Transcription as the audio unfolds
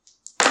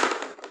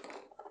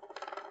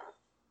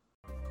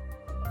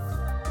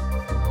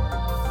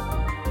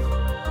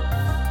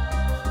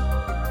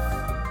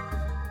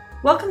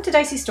Welcome to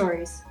Dicey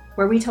Stories,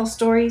 where we tell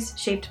stories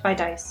shaped by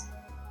dice.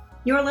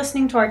 You are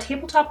listening to our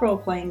tabletop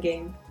role-playing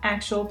game,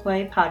 Actual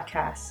Play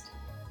Podcast,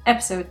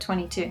 Episode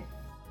 22.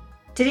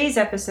 Today's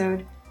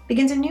episode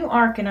begins a new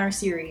arc in our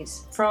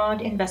series,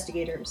 Fraud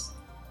Investigators,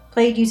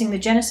 played using the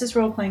Genesis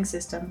role-playing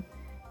system,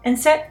 and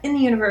set in the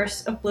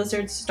universe of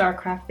Blizzard's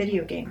StarCraft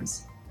video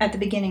games, at the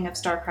beginning of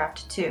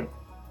StarCraft 2.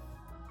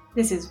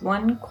 This is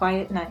One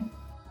Quiet Night.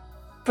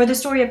 For the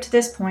story up to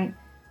this point,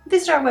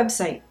 visit our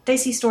website,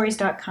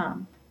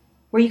 diceystories.com,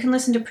 where you can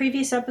listen to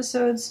previous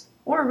episodes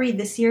or read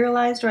the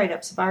serialized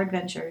write-ups of our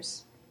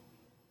adventures.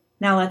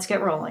 Now let's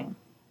get rolling.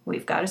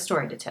 We've got a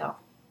story to tell.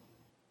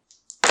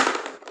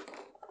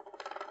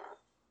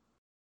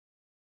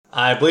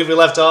 I believe we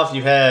left off,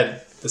 you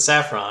had the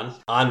Saffron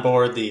on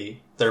board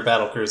their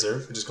battle cruiser,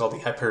 which is called the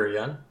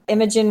Hyperion.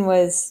 Imogen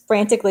was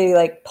frantically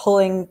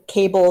pulling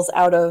cables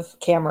out of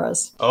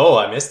cameras. Oh,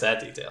 I missed that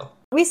detail.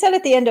 We said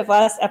at the end of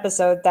last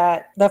episode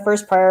that the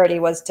first priority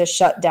was to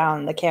shut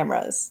down the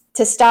cameras,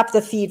 to stop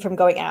the feed from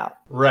going out.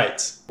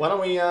 Right. Why don't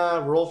we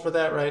roll for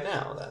that right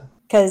now, then?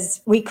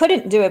 Because we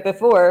couldn't do it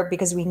before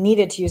because we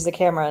needed to use the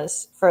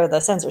cameras for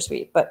the sensor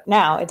suite, but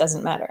now it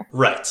doesn't matter.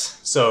 Right.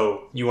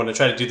 So you want to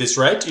try to do this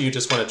right, or you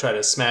just want to try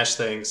to smash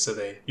things so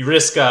you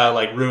risk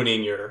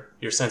ruining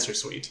your sensor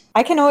suite?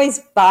 I can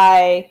always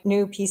buy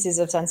new pieces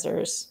of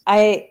sensors.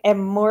 I am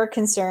more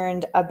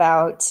concerned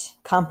about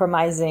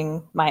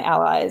compromising my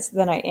allies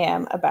than I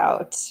am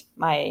about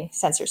my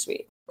sensor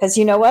suite. Because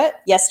you know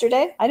what?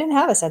 Yesterday, I didn't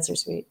have a sensor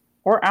suite.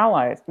 Or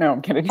allies. No,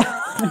 I'm kidding.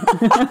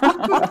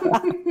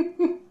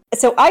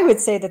 So I would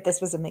say that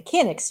this was a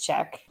mechanics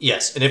check.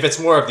 Yes, and if it's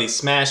more of the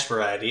smash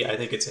variety, I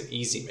think it's an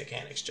easy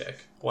mechanics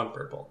check. 1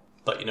 purple.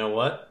 But you know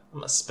what? I'm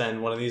going to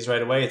spend one of these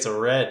right away. It's a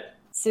red.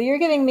 So you're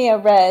giving me a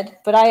red,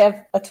 but I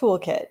have a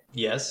toolkit.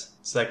 Yes.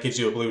 So that gives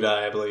you a blue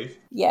die, I believe.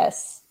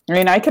 Yes. I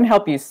mean, I can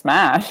help you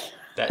smash.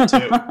 That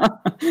too.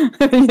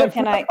 So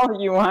can I?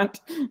 All you want.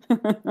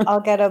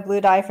 I'll get a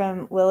blue die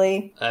from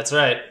Lily. That's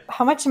right.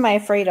 How much am I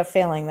afraid of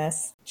failing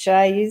this? Should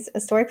I use a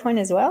story point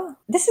as well?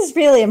 This is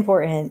really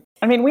important.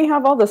 I mean, we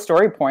have all the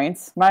story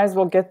points. Might as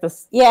well get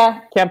this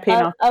campaign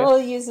off. I will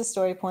use a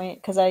story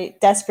point because I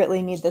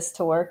desperately need this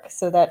to work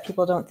so that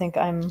people don't think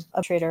I'm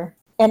a traitor.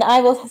 And I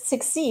will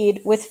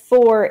succeed with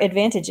 4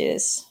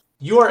 advantages.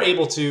 You are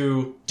able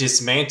to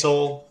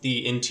dismantle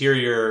the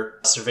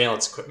interior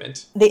surveillance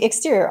equipment. The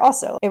exterior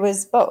also. It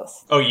was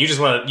both. Oh,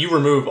 you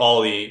remove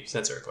all the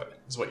sensor equipment,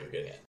 is what you're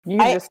getting at. You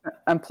just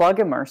unplug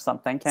them or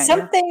something, can't you?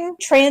 Something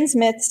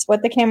transmits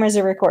what the cameras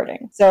are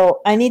recording.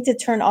 So I need to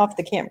turn off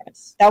the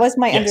cameras. That was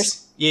my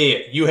understanding. Yeah.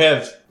 You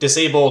have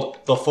disabled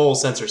the full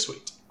sensor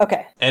suite.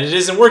 Okay. And it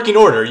is in working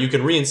order. You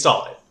can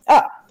reinstall it.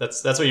 Oh.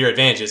 That's what your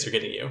advantages are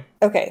getting you.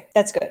 Okay,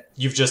 that's good.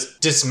 You've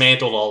just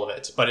dismantled all of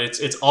it, but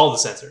it's all the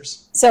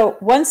sensors. So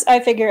once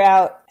I figure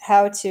out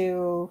how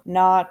to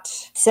not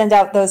send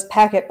out those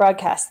packet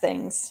broadcast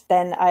things,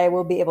 then I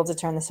will be able to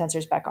turn the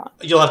sensors back on.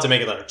 You'll have to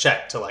make another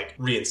check to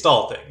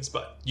reinstall things,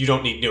 but you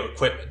don't need new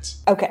equipment.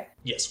 Okay.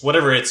 Yes,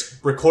 whatever it's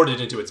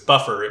recorded into its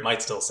buffer, it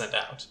might still send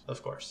out,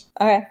 of course.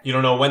 Okay. You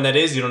don't know when that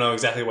is, you don't know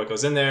exactly what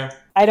goes in there.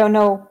 I don't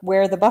know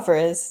where the buffer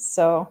is,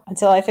 so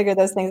until I figure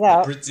those things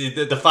out.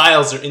 The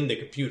files are in the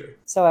computer.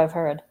 So I've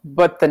heard.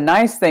 But the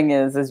nice thing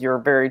is you're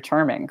very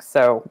charming,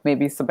 so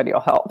maybe somebody will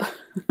help.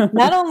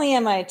 Not only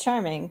am I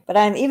charming, but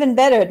I'm even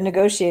better at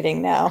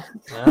negotiating now.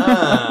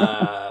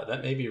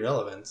 That may be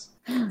relevant.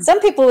 Some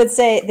people would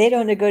say they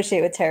don't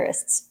negotiate with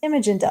terrorists.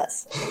 Imogen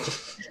does.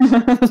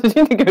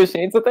 She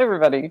negotiates with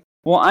everybody.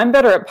 Well, I'm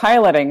better at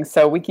piloting,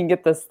 so we can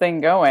get this thing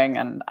going,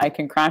 and I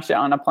can crash it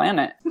on a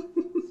planet.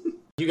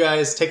 You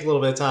guys take a little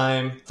bit of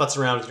time, futz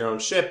around with your own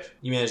ship.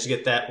 You manage to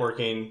get that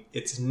working.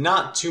 It's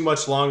not too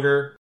much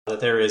longer that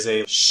there is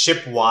a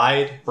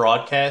ship-wide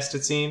broadcast,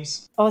 it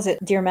seems. Oh, is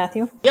it Dear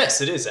Matthew? Yes,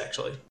 it is,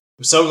 actually.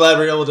 I'm so glad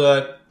we were able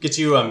to get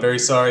to you. I'm very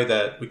sorry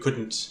that we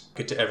couldn't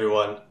get to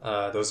everyone.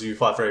 Those of you who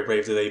fought very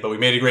brave today, but we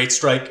made a great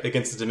strike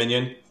against the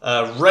Dominion.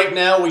 Right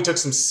now, we took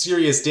some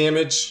serious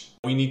damage.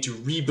 We need to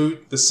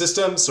reboot the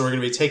system, so we're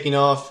going to be taking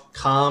off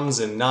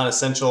comms and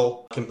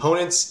non-essential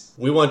components.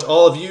 We want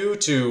all of you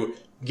to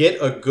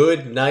get a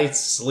good night's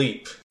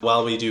sleep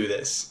while we do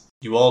this.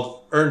 You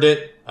all earned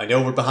it. I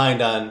know we're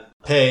behind on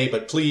pay,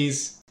 but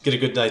please get a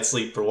good night's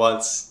sleep for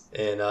once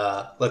and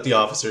let the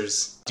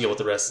officers deal with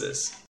the rest of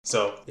this.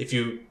 So if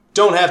you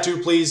don't have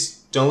to,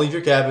 please don't leave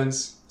your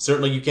cabins.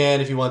 Certainly you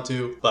can if you want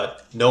to,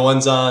 but no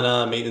one's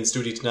on maintenance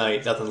duty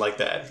tonight, nothing like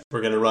that.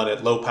 We're going to run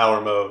at low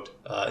power mode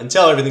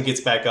until everything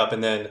gets back up,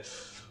 and then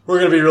we're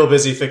going to be real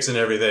busy fixing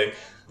everything.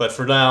 But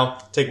for now,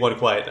 take one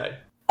quiet night.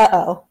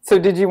 Uh-oh. So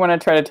did you want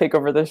to try to take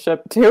over the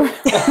ship too?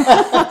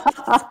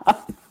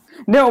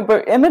 No,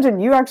 but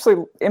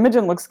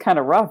Imogen looks kind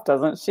of rough,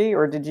 doesn't she?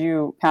 Or did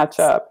you patch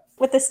up?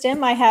 With the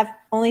stim, I have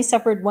only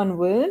suffered 1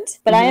 wound,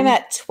 but I am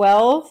at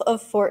 12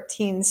 of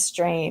 14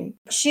 strain.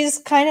 She's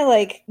kind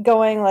of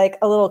going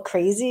a little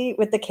crazy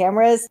with the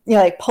cameras,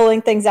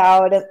 pulling things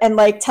out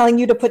and telling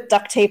you to put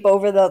duct tape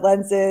over the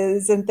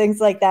lenses and things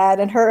like that.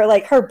 And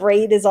her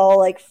braid is all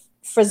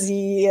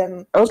frizzy,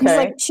 and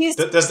Okay.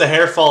 Does the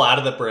hair fall out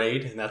of the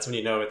braid? And that's when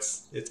you know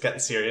it's getting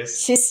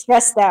serious. she's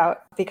stressed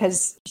out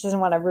because she doesn't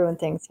want to ruin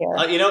things here.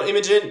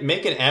 Imogen,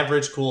 make an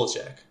average cool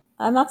check.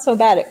 I'm not so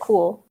bad at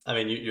cool. I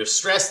mean, you're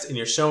stressed and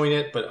you're showing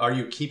it, but are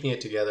you keeping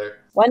it together?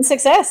 1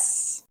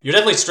 success. You're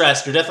definitely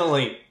stressed. You're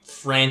definitely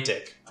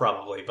frantic,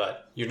 probably,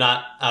 but you're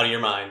not out of your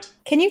mind.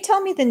 Can you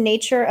tell me the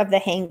nature of the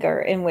hangar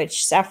in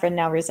which Saffron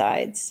now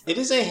resides? It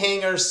is a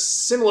hangar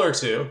similar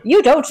to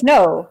You don't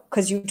know,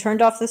 because you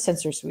turned off the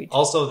sensor switch.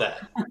 also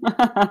that.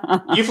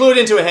 You flew it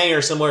into a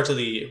hangar similar to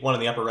the one in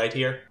the upper right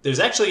here. There's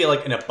actually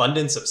like an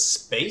abundance of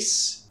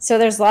space. So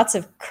there's lots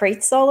of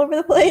crates all over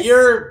the place?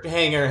 Your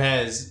hangar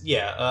has,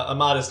 a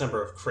modest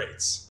number of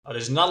crates.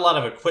 There's not a lot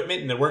of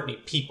equipment, and there weren't any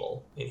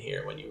people in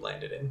here when you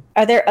landed in.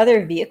 Are there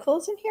other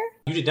vehicles in here?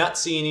 You did not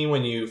see any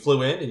when you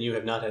flew in, and you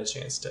have not had a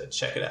chance to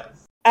check it out.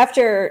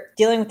 After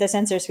dealing with the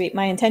sensor suite,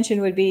 my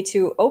intention would be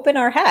to open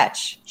our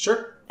hatch.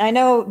 Sure. I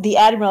know the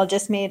Admiral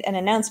just made an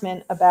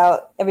announcement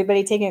about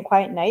everybody taking a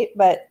quiet night,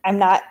 but I'm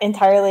not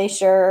entirely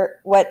sure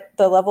what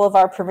the level of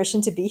our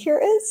permission to be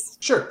here is.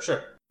 Sure.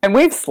 And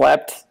we've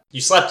slept. You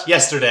slept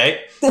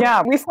yesterday.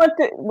 Yeah, we slept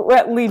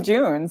at Lee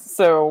June's,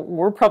 so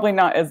we're probably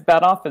not as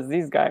bad off as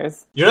these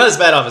guys. You're not as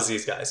bad off as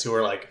these guys who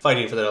are like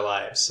fighting for their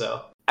lives,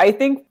 so. I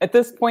think at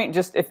this point,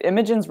 just if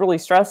Imogen's really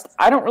stressed,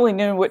 I don't really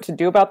know what to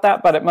do about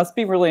that, but it must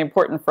be really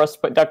important for us to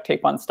put duct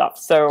tape on stuff.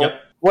 So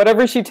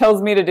whatever she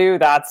tells me to do,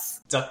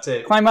 that's duct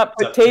tape. Climb up,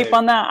 put tape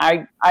on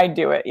that. I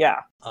do it, yeah.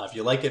 If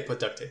you like it, put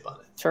duct tape on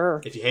it.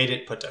 Sure. If you hate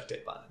it, put duct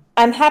tape on it.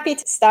 I'm happy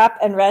to stop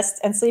and rest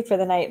and sleep for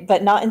the night,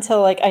 but not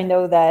until I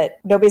know that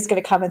nobody's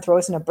going to come and throw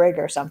us in a brig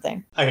or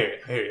something. I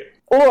hear you.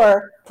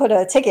 Or put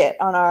a ticket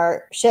on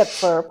our ship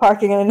for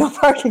parking in a no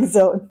parking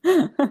zone.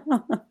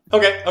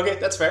 Okay,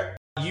 that's fair.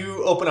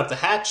 You open up the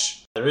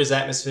hatch. There is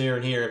atmosphere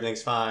in here.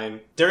 Everything's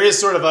fine. There is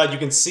sort of you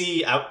can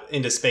see out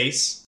into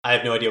space. I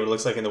have no idea what it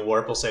looks like in the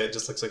warp. We'll say it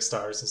just looks like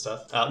stars and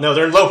stuff. No,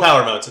 they're in low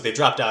power mode, so they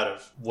dropped out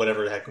of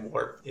whatever the heck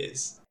warp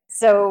is.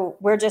 So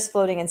we're just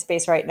floating in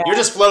space right now. You're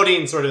just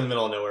floating sort of in the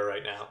middle of nowhere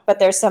right now. But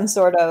there's some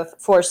sort of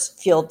force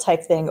field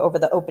type thing over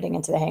the opening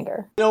into the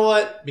hangar. You know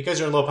what? Because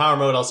you're in low power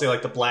mode, I'll say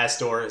the blast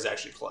door is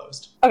actually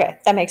closed. Okay,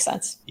 that makes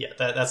sense. Yeah,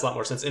 that's a lot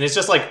more sense. And it's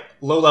just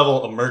low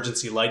level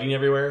emergency lighting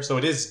everywhere, so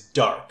it is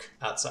dark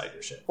outside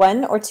your ship.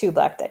 1 or 2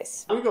 black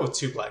dice? I'm going to go with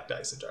 2 black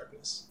dice of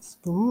darkness.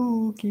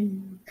 Spooky.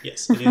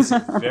 Yes, it is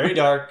very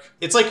dark.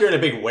 It's like you're in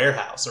a big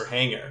warehouse or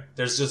hangar.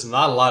 There's just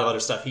not a lot of other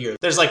stuff here.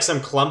 There's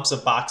some clumps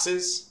of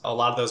boxes. A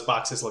lot of those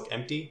boxes look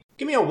empty.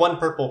 Give me a 1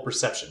 purple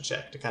perception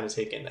check to kind of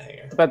take in the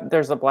hangar. But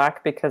there's a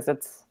black because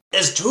it's...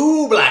 There's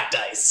 2 black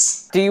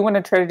dice. Do you want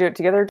to try to do it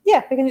together?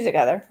 Yeah, we can do it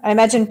together. I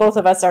imagine both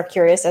of us are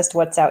curious as to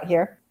what's out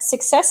here.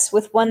 Success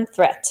with 1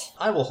 threat.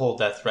 I will hold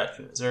that threat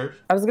in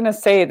reserve. I was going to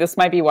say this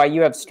might be why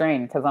you have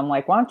strain, because I'm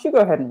like, why don't you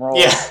go ahead and roll?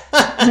 Yeah.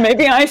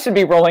 Maybe I should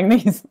be rolling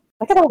these.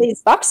 Look at all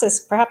these boxes.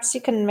 Perhaps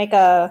you can make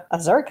a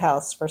Zerg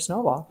house for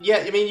Snowball. Yeah,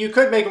 I mean, you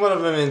could make one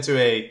of them into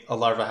a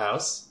larva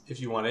house if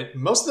you wanted.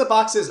 Most of the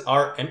boxes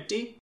are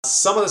empty.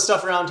 Some of the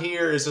stuff around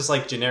here is just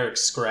generic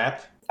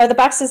scrap. Are the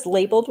boxes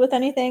labeled with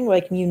anything,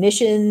 like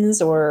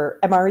munitions or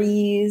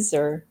MREs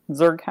or...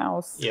 Zerg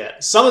house? Yeah,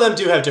 some of them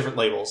do have different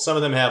labels. Some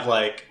of them have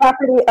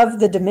Property of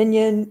the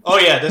Dominion. Oh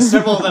yeah, there's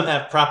several of them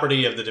have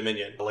property of the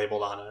Dominion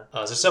labeled on it.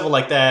 There's several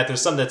like that.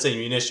 There's some that say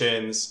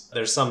munitions.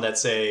 There's some that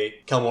say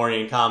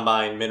Kelmorian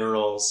Combine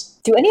minerals.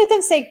 Do any of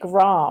them say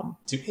Grom?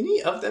 Do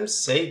any of them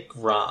say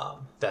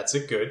Grom? That's a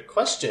good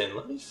question.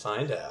 Let me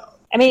find out.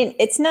 I mean,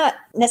 it's not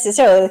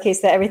necessarily the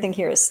case that everything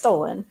here is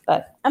stolen,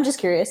 but I'm just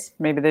curious.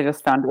 Maybe they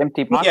just found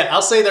empty boxes. Yeah,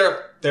 I'll say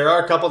there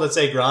are a couple that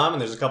say Grom,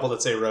 and there's a couple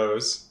that say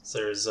Rose. So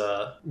there's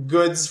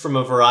goods from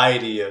a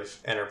variety of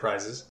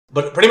enterprises.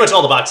 But pretty much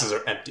all the boxes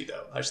are empty,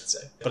 though, I should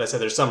say. But I said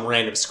there's some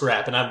random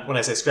scrap, and when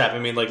I say scrap, I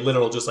mean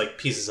literal just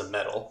pieces of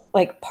metal.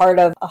 Like part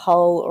of a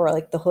hull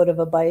or the hood of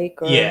a bike?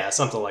 Or... Yeah,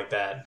 something like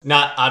that.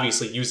 Not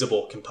obviously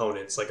usable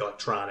components like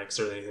electronics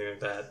or anything like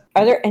that.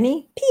 Are there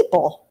any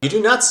people? You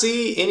do not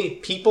see any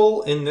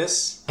people in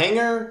this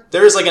hangar.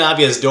 There is an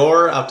obvious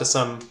door out to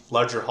some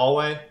larger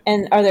hallway.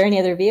 And are there any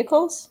other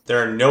vehicles?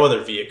 There are no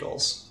other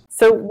vehicles.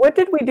 So what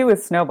did we do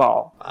with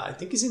Snowball? I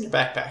think he's in your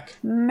backpack.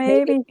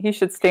 Maybe he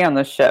should stay on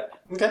the ship.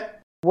 Okay.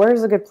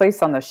 Where's a good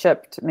place on the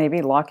ship to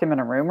maybe lock him in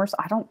a room or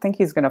something? I don't think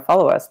he's going to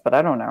follow us, but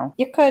I don't know.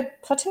 You could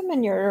put him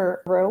in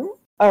your room,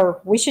 or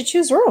we should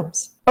choose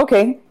rooms.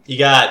 Okay. You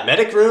got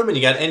medic room and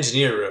you got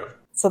engineer room.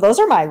 So those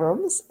are my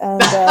rooms, and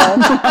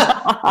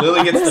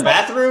Lily gets the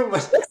bathroom.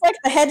 looks like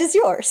the head is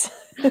yours.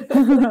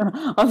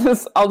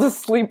 I'll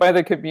just sleep by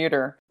the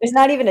computer. There's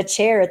not even a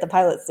chair at the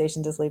pilot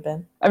station to sleep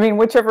in. I mean,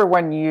 whichever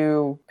one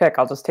you pick,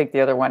 I'll just take the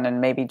other one and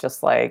maybe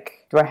just do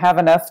I have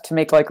enough to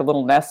make a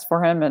little nest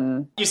for him?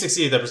 And You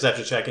succeeded the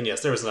perception check, and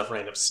yes, there was enough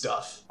random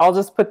stuff. I'll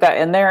just put that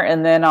in there,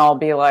 and then I'll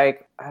be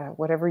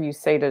whatever you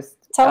say to...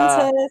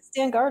 Tell him to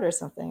stand guard or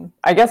something.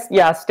 I guess,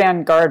 yeah,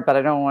 stand guard, but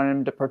I don't want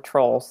him to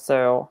patrol,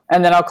 so...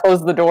 And then I'll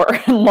close the door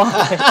and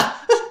lock it.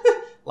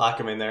 Lock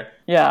him in there.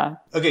 Yeah.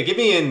 Okay, give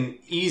me an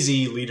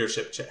easy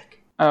leadership check.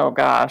 Oh,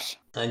 gosh.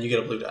 And you get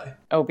a blue die.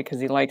 Oh, because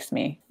he likes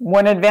me.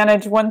 1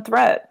 advantage, 1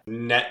 threat.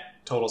 Net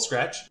total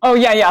scratch. Oh,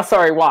 yeah,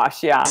 sorry,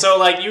 wash, yeah. So,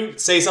 like, you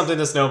say something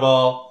to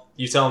Snowball,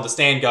 you tell him to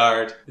stand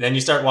guard, then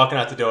you start walking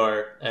out the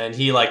door, and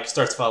he, like,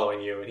 starts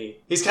following you, and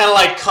he's kind of,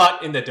 like,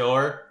 caught in the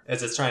door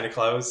as it's trying to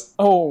close.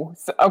 Oh,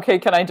 so, okay,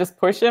 can I just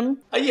push him?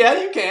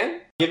 Yeah, you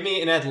can. Give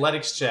me an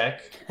athletics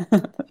check.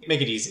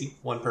 Make it easy.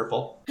 1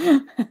 purple.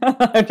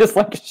 I just,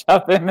 like,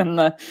 shove him in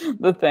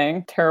the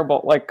thing. Terrible.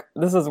 Like,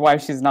 this is why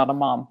she's not a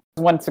mom.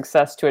 1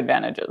 success, 2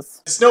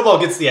 advantages. Snowball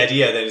gets the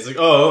idea that he's like,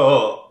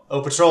 oh,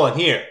 patrol in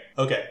here.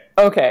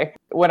 Okay.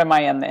 What am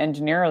I in, the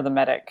engineer or the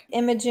medic?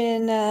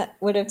 Imogen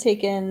would have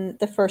taken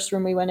the first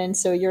room we went in,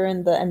 so you're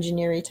in the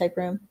engineering type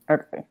room.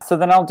 Okay. So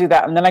then I'll do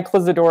that. And then I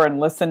close the door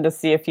and listen to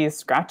see if he's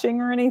scratching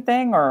or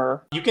anything,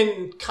 or... You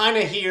can kind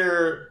of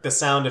hear the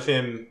sound of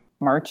him...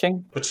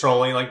 Marching?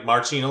 Patrolling, like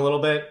marching a little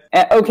bit.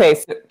 Okay,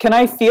 so can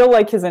I feel,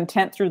 like, his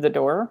intent through the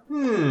door?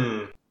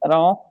 At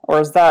all? Or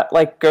is that,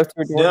 like, go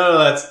through door?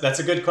 No, that's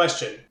a good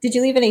question. Did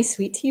you leave any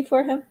sweet tea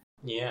for him?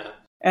 Yeah.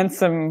 And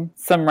some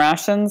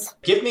rations?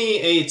 Give me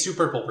a 2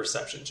 purple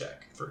perception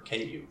check for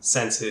can you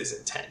sense his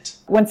intent.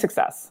 1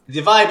 success.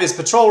 The vibe is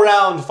patrol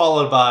round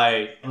followed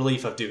by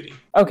relief of duty.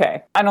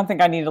 Okay. I don't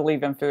think I need to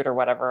leave him food or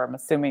whatever. I'm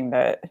assuming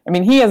that... I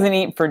mean, he hasn't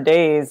eaten for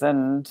days,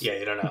 and... Yeah,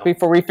 you don't know.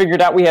 Before we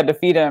figured out we had to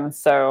feed him,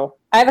 so...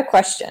 I have a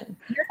question.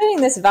 You're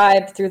getting this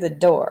vibe through the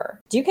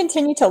door. Do you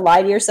continue to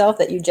lie to yourself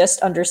that you just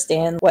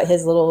understand what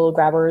his little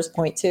grabbers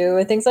point to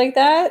and things like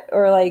that?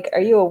 Or, like, are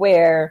you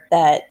aware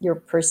that you're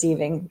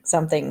perceiving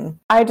something?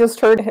 I just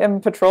heard him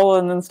patrol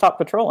and then stop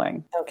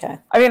patrolling. Okay.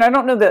 I mean, I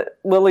don't know that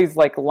Lily's,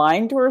 like,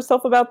 lying to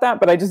herself about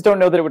that, but I just don't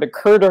know that it would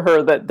occur to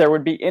her that there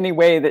would be any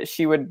way that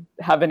she would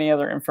have any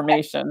other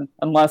information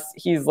unless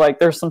he's, like,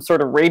 there's some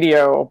sort of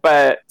radio,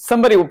 but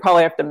somebody would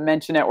probably have to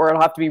mention it, or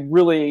it'll have to be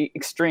really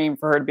extreme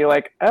for her to be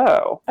like, oh,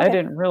 I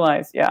didn't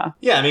realize, yeah.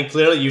 Yeah, I mean,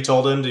 clearly you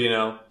told him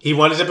to, he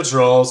wanted to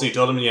patrol, so you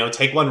told him,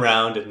 take 1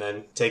 round and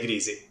then take it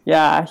easy.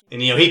 Yeah.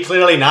 And, he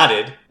clearly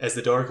nodded as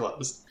the door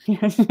closed.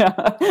 Yeah,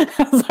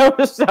 as I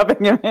was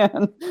shoving him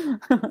in.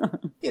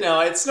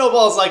 It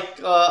Snowball's like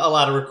a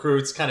lot of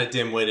recruits, kind of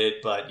dim-witted,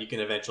 but you can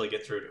eventually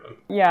get through to him.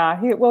 Yeah,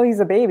 he's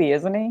a baby,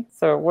 isn't he?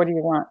 So what do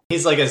you want?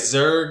 He's like a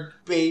Zerg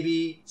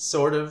baby,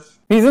 sort of.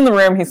 He's in the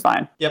room, he's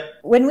fine. Yep.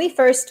 When we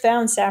first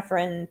found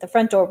Saffron, the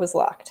front door was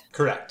locked.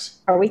 Correct.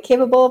 Are we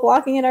capable of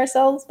locking it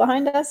ourselves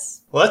behind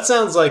us? Well, that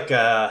sounds like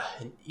an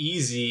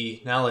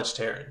easy knowledge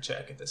Terran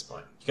check at this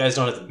point. You guys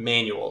don't have the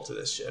manual to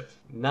this ship.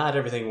 Not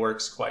everything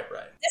works quite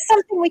right. Is this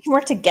something we can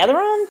work together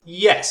on?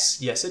 Yes,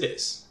 it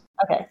is.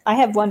 Okay, I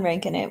have 1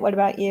 rank in it. What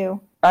about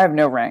you? I have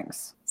no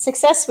ranks.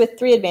 Success with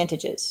 3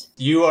 advantages.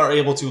 You are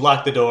able to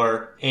lock the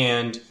door,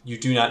 and you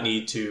do not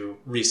need to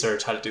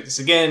research how to do this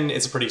again.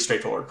 It's a pretty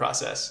straightforward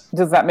process.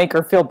 Does that make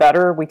her feel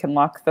better? We can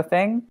lock the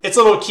thing? It's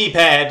a little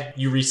keypad.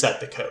 You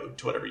reset the code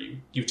to whatever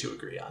you two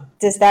agree on.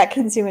 Does that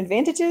consume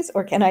advantages,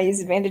 or can I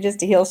use advantages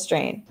to heal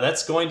strain?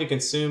 That's going to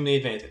consume the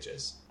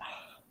advantages.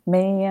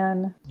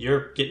 Man.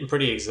 You're getting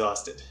pretty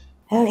exhausted.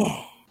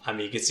 Okay. I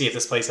mean, you can see if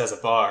this place has a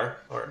bar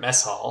or a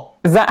mess hall.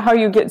 Is that how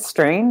you get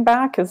strain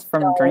back, is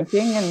from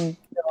drinking and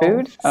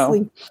food?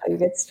 Sleep. You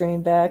get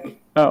strain back.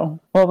 Oh.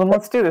 Well, then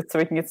let's do this so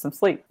we can get some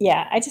sleep.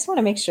 Yeah, I just want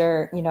to make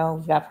sure, we've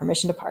got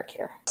permission to park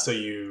here. So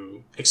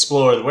you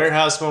explore the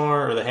warehouse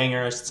more, or the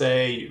hangar, I should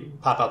say. You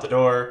pop out the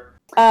door.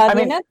 The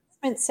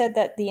announcement said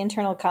that the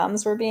internal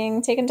comms were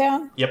being taken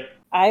down. Yep.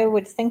 I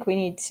would think we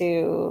need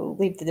to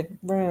leave the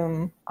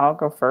room. I'll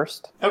go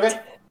first. Okay.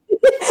 Do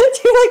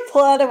you,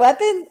 pull out a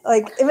weapon?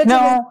 Imogen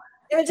no.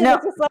 Is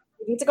just like,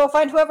 we need to go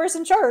find whoever's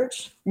in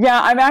charge.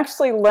 Yeah, I'm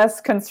actually less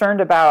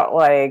concerned about,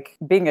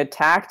 being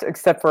attacked,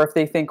 except for if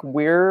they think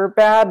we're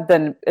bad,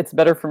 then it's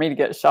better for me to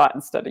get shot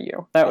instead of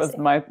you. That was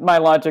my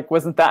logic,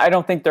 wasn't that. I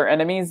don't think they're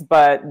enemies,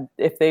 but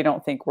if they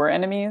don't think we're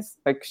enemies,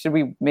 should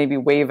we maybe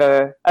wave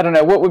I don't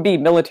know, what would be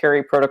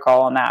military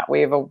protocol on that?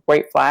 Wave a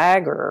white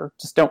flag, or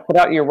just don't put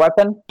out your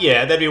weapon?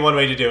 Yeah, that'd be one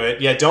way to do it.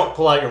 Yeah, don't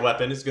pull out your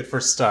weapon. It's a good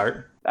first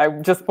start. I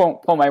just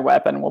won't pull my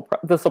weapon.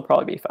 This will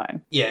probably be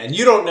fine. Yeah, and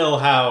you don't know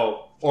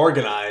how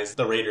organized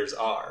the raiders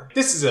are.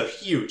 This is a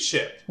huge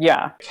ship.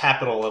 Yeah.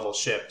 Capital level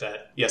ship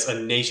that, yes, a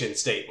nation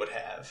state would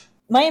have.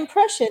 My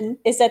impression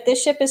is that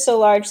this ship is so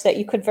large that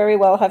you could very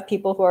well have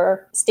people who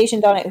are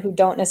stationed on it who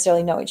don't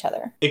necessarily know each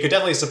other. It could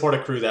definitely support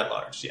a crew that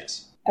large,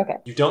 yes. Okay.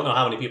 You don't know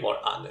how many people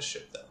are on this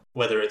ship, though.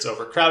 Whether it's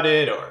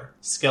overcrowded or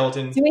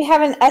skeleton. Do we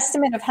have an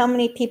estimate of how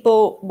many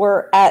people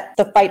were at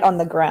the fight on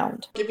the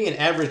ground? Give me an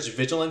average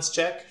vigilance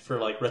check for,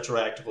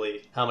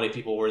 retroactively how many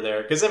people were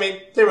there. Because,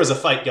 there was a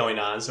fight going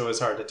on, so it was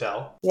hard to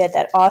tell. We had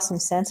that awesome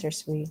sensor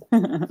suite.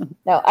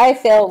 No, I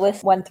fail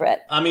with 1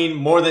 threat.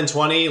 More than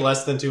 20,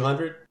 less than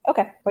 200.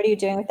 Okay. What are you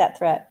doing with that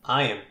threat?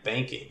 I am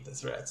banking the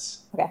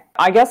threats. Okay.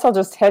 I guess I'll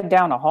just head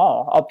down a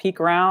hall. I'll peek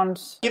around.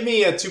 Give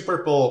me a 2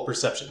 purple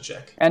perception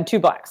check. And 2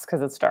 blacks,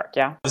 because it's dark,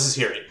 yeah? This is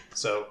hearing,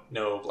 so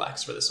no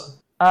blacks for this one.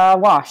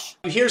 Wash.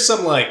 You hear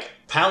some,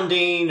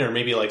 pounding or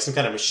maybe like some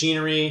kind of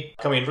machinery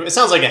coming from. It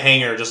sounds like a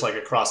hangar just like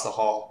across the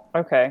hall.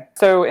 Okay.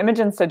 So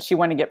Imogen said she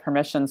wanted to get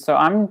permission. So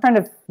I'm trying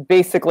to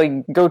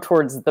basically go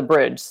towards the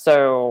bridge.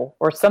 So,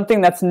 or something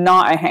that's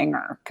not a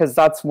hangar, because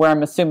that's where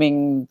I'm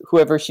assuming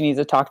whoever she needs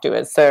to talk to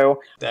is.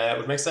 So that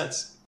would make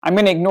sense. I'm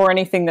going to ignore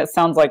anything that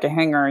sounds like a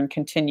hangar and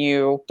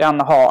continue down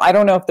the hall. I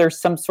don't know if there's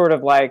some sort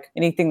of like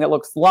anything that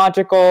looks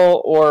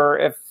logical, or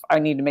if I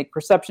need to make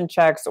perception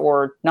checks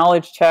or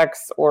knowledge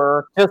checks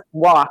or just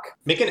walk.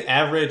 Make an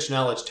average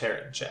knowledge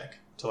Terran check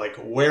to like,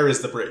 where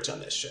is the bridge on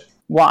this ship?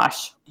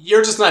 Wash.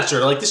 You're just not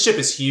sure. Like, this ship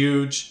is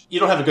huge.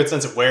 You don't have a good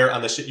sense of where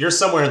on the ship. You're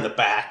somewhere in the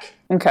back.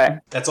 Okay.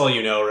 That's all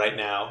you know right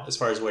now as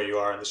far as where you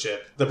are on the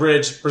ship. The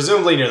bridge,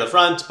 presumably near the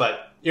front,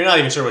 but you're not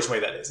even sure which way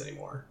that is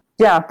anymore.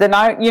 Yeah, then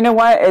you know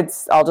what?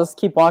 I'll just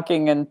keep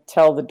walking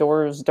until the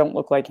doors don't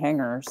look like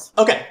hangars.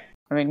 Okay.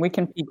 I mean, we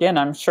can peek in,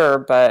 I'm sure,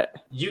 but...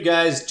 You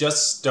guys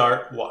just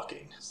start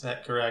walking. Is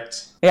that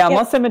correct? Yeah,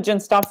 unless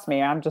Imogen stops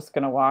me, I'm just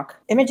going to walk.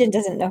 Imogen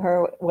doesn't know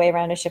her way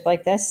around a ship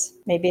like this.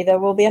 Maybe there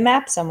will be a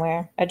map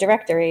somewhere, a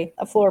directory,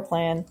 a floor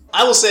plan.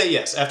 I will say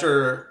yes.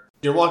 After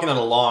you're walking on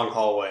a long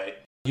hallway,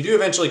 you do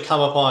eventually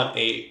come upon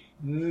a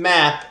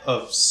map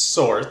of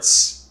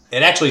sorts.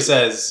 It actually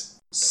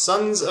says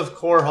Sons of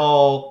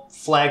Korhal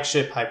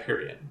Flagship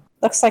Hyperion.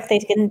 Looks like they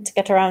didn't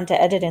get around to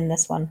editing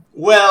this one.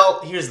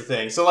 Well, here's the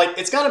thing. So, like,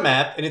 it's got a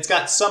map, and it's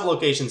got some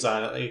locations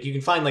on it. Like, you can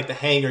find, like, the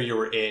hangar you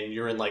were in.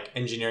 You're in, like,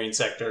 engineering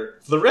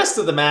sector. The rest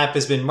of the map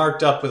has been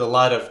marked up with a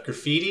lot of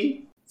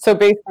graffiti. So,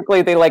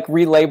 basically, they, like,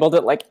 relabeled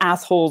it, like,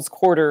 assholes'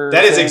 quarters.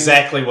 That is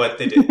exactly what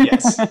they did,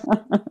 yes.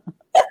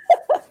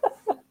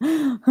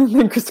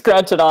 They could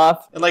scratch it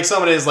off. And, like,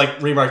 someone has,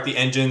 like, remarked the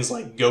engines,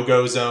 like,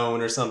 go-go zone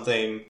or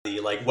something.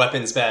 The, like,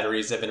 weapons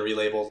batteries have been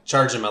relabeled.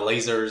 Charging my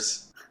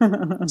lasers.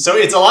 So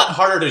it's a lot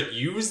harder to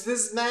use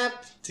this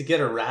map to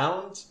get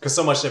around because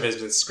so much of it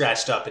has been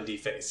scratched up and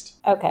defaced.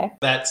 Okay.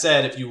 That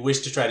said, if you wish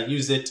to try to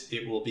use it,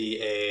 it will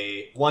be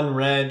a 1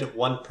 red,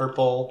 1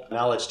 purple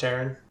knowledge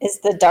Terran.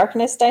 Is the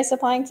darkness dice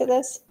applying to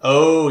this?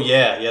 Oh,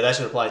 yeah, that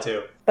should apply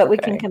too. But we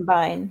can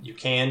combine. You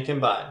can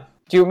combine.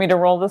 Do you want me to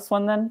roll this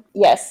one then?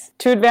 Yes.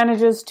 2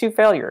 advantages, 2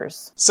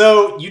 failures.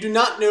 So you do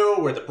not know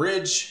where the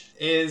bridge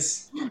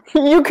is.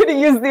 You could have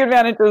used the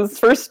advantages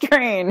for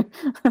strain.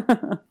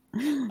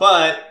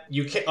 But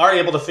you are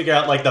able to figure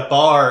out, like, the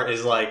bar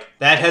is, like,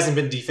 that hasn't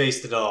been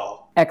defaced at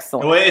all.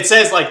 Excellent. The way it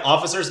says, like,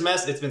 officer's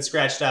mess, it's been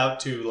scratched out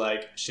to,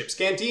 like, ship's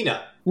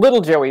cantina. Little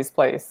Joey's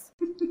place.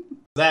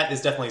 That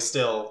is definitely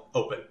still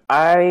open.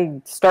 I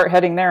start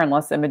heading there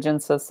unless Imogen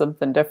says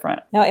something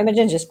different. No,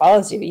 Imogen just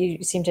follows you.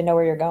 You seem to know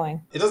where you're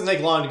going. It doesn't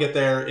take long to get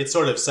there. It's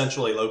sort of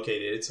centrally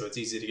located, so it's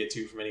easy to get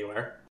to from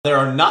anywhere. There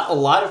are not a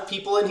lot of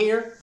people in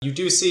here. You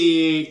do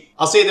see...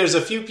 I'll say there's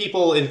a few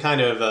people in kind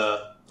of...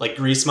 like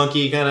grease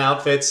monkey kind of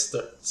outfits,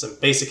 some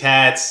basic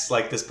hats,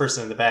 like this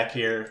person in the back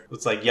here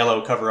with like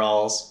yellow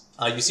coveralls.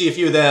 You see a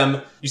few of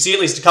them. You see at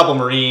least a couple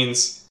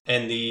Marines,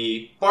 and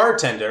the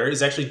bartender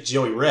is actually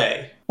Joey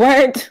Ray.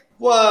 What?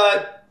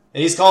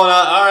 And he's calling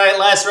out, all right,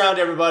 last round,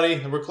 everybody,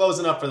 and we're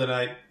closing up for the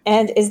night.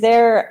 And is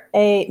there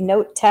a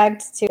note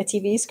tagged to a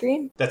TV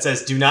screen? That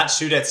says, do not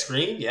shoot at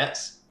screen?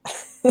 Yes.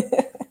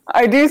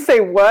 I do say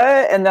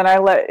what, and then I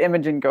let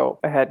Imogen go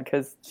ahead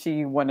because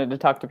she wanted to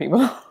talk to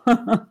people.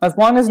 As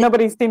long as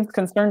nobody seems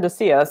concerned to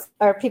see us.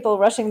 Are people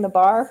rushing the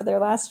bar for their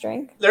last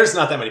drink? There's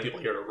not that many people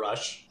here to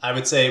rush. I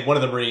would say one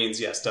of the Marines,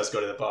 yes, does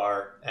go to the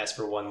bar, ask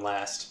for one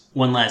last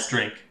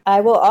drink. I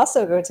will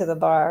also go to the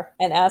bar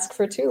and ask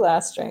for 2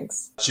 last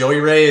drinks. Joey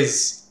Ray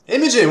is...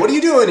 Imogen, what are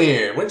you doing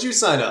here? When did you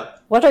sign up?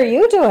 What are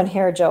you doing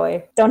here,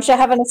 Joey? Don't you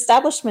have an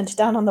establishment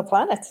down on the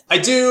planet? I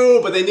do,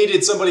 but they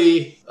needed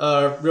somebody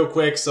real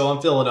quick, so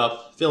I'm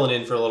filling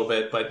in for a little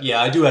bit. But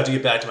yeah, I do have to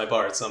get back to my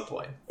bar at some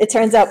point. It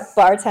turns out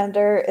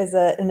bartender is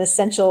an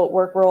essential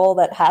work role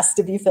that has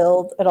to be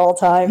filled at all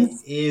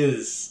times.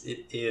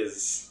 It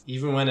is.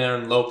 Even when they're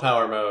in low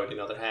power mode,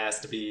 there has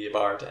to be a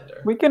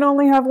bartender. We can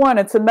only have one.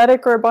 It's a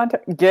medic or a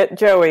bartender. Get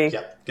Joey.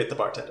 Yep, get the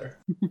bartender.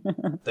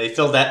 They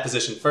filled that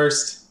position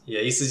first.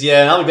 Yeah, he says,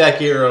 yeah, I'll be back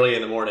here early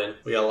in the morning.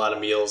 We got a lot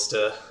of meals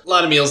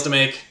to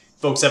make.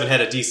 Folks haven't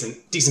had a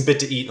decent bit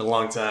to eat in a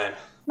long time.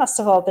 Must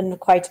have all been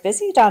quite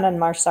busy down in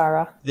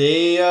Marsara.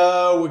 They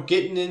were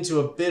getting into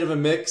a bit of a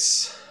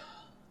mix.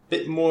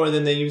 Bit more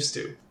than they used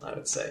to, I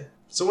would say.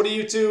 So what do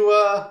you two,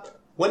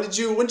 when did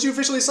you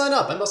officially sign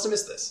up? I must have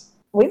missed this.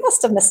 We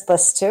must have missed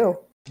this too.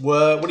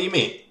 What do you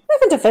mean? We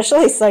haven't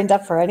officially signed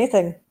up for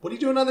anything. What are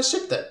you doing on the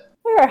ship then?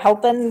 We were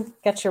helping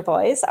get your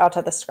boys out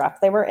of the scrap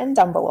they were in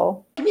down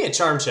below. Give me a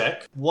charm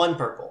check. 1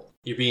 purple.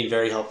 You're being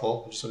very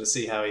helpful. I just want to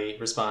see how he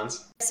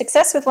responds.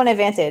 Success with 1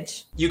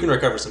 advantage. You can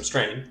recover some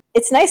strain.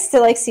 It's nice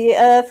to see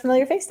a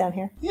familiar face down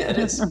here. Yeah, it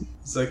is.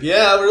 It's like,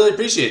 yeah, I really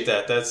appreciate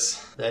that.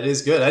 That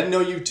is good. I didn't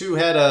know you two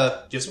had do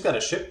you have some kind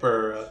of ship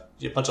or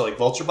do you have a bunch of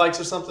vulture bikes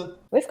or something?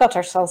 We've got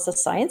ourselves a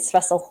science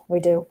vessel. We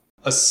do.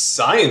 A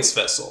science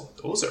vessel?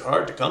 Those are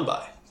hard to come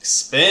by.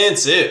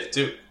 Expensive,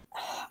 too.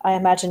 I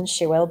imagine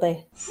she will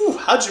be. Whew,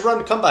 how'd you run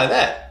to come by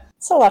that?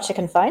 It's a lot you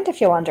can find if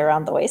you wander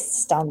around the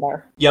wastes down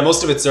there. Yeah,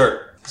 most of it's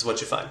dirt is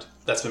what you find.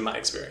 That's been my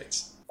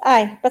experience.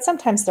 Aye, but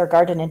sometimes their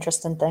garden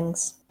interest in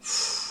things.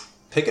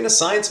 Picking a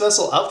science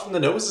vessel out from the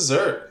noses of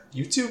Earth.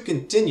 You two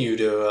continue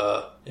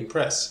to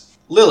impress.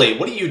 Lily,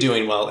 what are you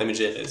doing while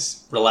Imogen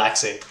is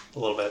relaxing a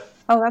little bit?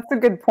 Oh, that's a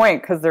good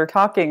point, because they're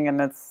talking and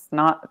it's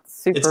not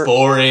super... It's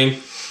boring.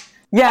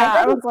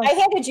 Yeah, I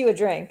handed you a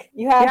drink.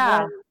 You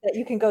have one that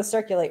you can go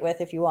circulate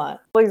with if you want.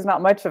 Lily's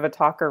not much of a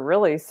talker,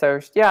 really, so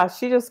yeah,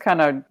 she just kind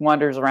of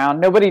wanders around.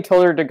 Nobody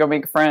told her to go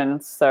make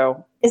friends,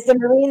 so... Is the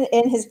Marine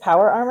in his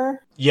power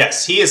armor?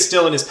 Yes, he is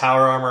still in his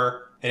power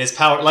armor, and his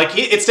power...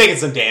 it's taking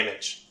some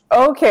damage.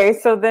 Okay,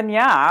 so then,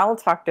 yeah, I'll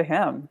talk to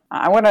him.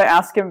 I want to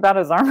ask him about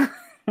his armor.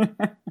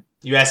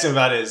 You asked him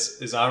about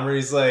his armor,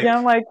 he's like... Yeah,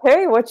 I'm like,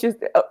 hey, what you...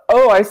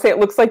 Oh, I say, it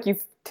looks like you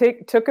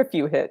took a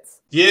few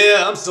hits.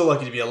 Yeah, I'm still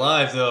lucky to be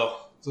alive, though.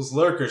 Those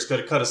lurkers could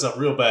have cut us up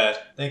real bad.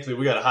 Thankfully,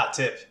 we got a hot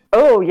tip.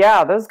 Oh,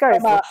 yeah, those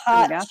guys From a look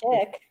hot nasty.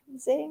 chick.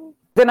 Zing.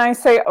 Then I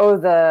say,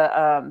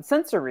 the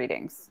sensor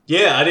readings.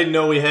 Yeah, I didn't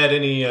know we had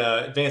any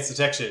advanced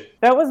detection.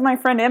 That was my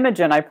friend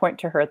Imogen. I point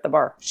to her at the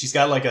bar. She's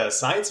got like a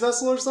science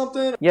vessel or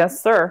something?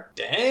 Yes, sir.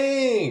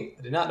 Dang!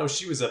 I did not know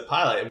she was a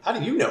pilot. How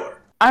do you know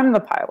her? I'm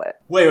the pilot.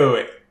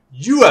 Wait.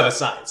 You have a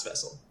science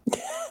vessel.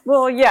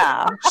 Well,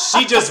 yeah.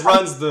 She just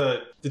runs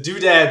the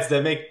doodads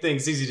that make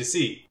things easy to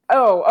see.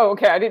 Oh,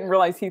 okay. I didn't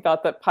realize he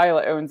thought that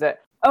pilot owns it.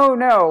 Oh,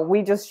 no,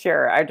 we just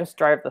share it. I just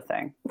drive the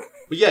thing.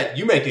 But yeah,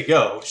 you make it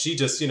go. She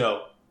just,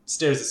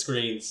 stares at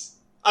screens.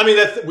 I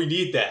mean, we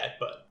need that,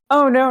 but...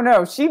 Oh,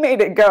 no. She made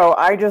it go.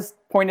 I just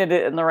pointed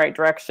it in the right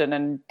direction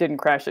and didn't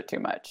crash it too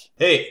much.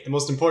 Hey, the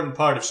most important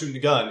part of shooting a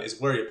gun is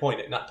where you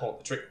point it, not pulling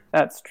the trigger.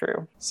 That's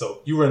true.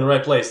 So you were in the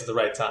right place at the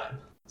right time.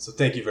 So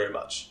thank you very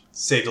much.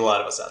 Saved a lot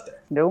of us out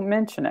there. Don't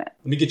mention it.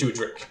 Let me get you a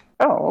drink.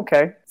 Oh,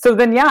 okay. So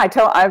then, yeah, I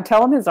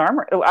tell him his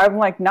armor. I'm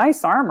like,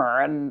 nice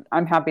armor, and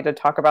I'm happy to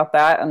talk about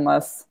that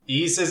unless...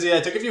 He says, yeah,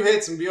 I took a few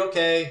hits and be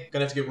okay.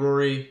 Gonna have to get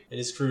Rory and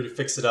his crew to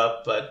fix it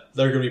up, but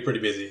they're gonna be pretty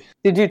busy.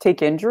 Did you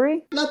take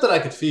injury? Not that I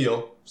could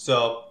feel,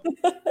 so...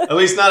 At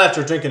least not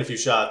after drinking a few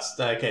shots.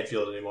 I can't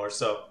feel it anymore,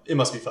 so it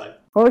must be fine.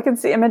 Well, we can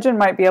see Imogen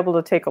might be able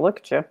to take a look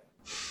at you.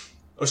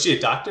 Oh, is she a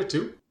doctor,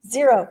 too?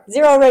 Zero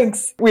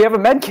rings. We have a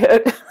med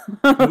kit.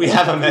 We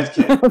have a med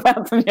kit.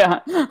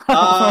 Yeah.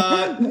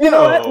 You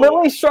know what?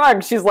 Lily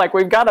shrugged. She's like,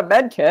 we've got a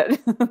med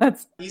kit.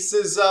 He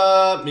says,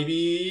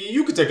 maybe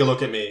you could take a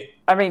look at me.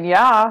 I mean,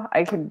 yeah,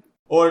 I could.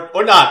 Or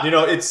not.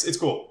 It's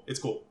cool. It's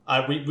cool.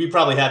 We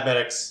probably have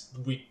medics.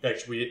 We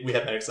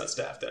have medics on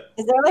staff then.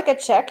 Is there like a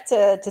check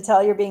to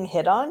tell you're being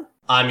hit on?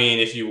 I mean,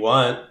 if you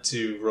want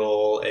to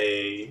roll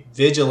a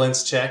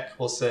vigilance check,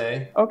 we'll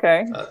say.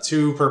 Okay.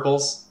 2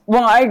 purples.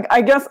 Well,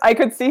 I guess I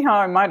could see how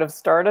I might have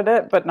started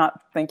it, but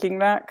not thinking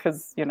that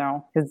because,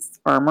 his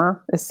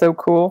armor is so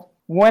cool.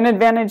 1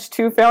 advantage,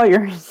 2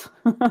 failures.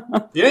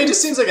 He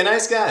just seems like a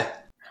nice guy.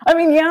 I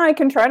mean, yeah, I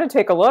can try to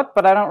take a look,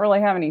 but I don't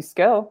really have any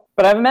skill.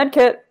 But I have a med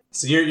kit.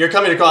 So you're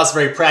coming across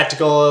very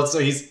practical. So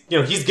he's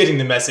getting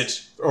the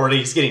message, or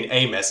he's getting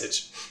a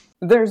message.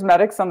 There's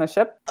medics on the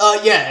ship?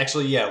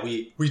 Yeah.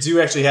 We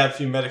do actually have a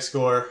few medics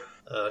score.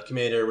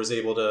 Commander was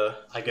able to,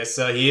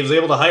 he was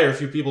able to hire a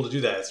few people to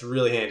do that. It's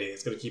really handy.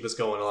 It's going to keep us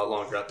going a lot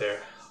longer out there.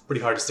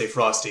 Pretty hard to stay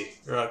frosty.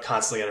 You're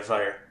constantly under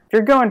fire. If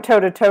you're going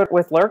toe-to-toe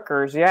with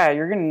lurkers, yeah,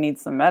 you're going to need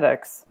some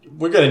medics.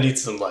 We're going to need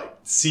some,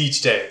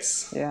 siege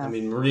tanks. Yeah. I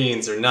mean,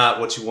 Marines are not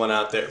what you want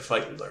out there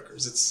fighting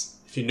lurkers.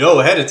 If you know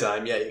ahead of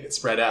time, yeah, you can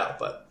spread out,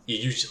 but you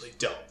usually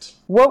don't.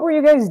 What were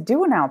you guys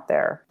doing out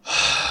there?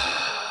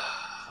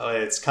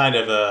 It's kind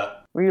of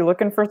a... Were you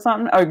looking for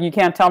something? Oh, you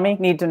can't tell me?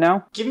 Need to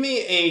know? Give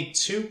me a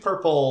 2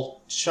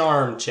 purple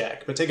charm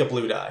check, but take a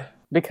blue die.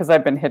 Because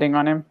I've been hitting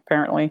on him,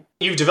 apparently.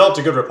 You've developed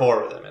a good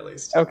rapport with him, at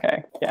least.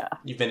 Okay, yeah.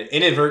 You've been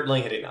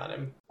inadvertently hitting on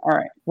him. All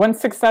right. 1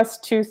 success,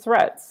 2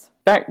 threats.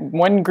 That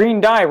 1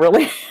 green die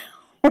really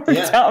worked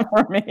out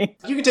for me.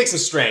 You can take some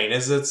strain,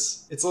 as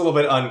it's a little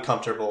bit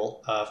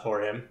uncomfortable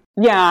for him.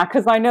 Yeah,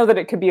 because I know that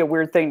it could be a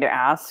weird thing to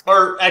ask.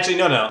 Or, actually,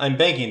 no. I'm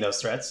banking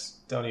those threats.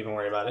 Don't even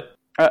worry about it.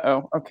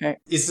 Uh-oh, okay.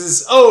 He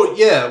says,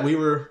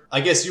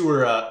 I guess you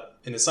were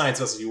in the science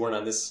vessel, you weren't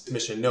on this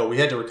mission. No, we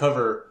had to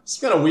recover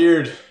some kind of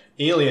weird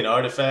alien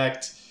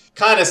artifact.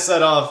 Kind of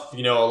set off,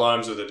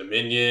 alarms with the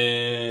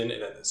Dominion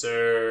and then the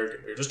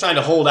Zerg. We were just trying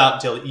to hold out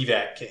until the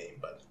evac came,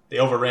 but they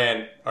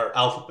overran our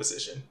alpha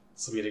position.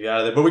 So we had to get out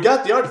of there. But we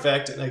got the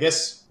artifact, and I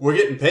guess we're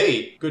getting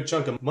paid a good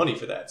chunk of money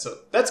for that. So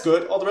that's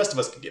good. All the rest of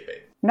us can get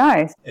paid.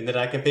 Nice. And then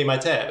I can pay my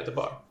tab at the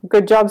bar.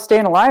 Good job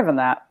staying alive in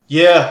that.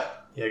 Yeah,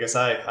 I guess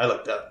I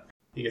lucked out.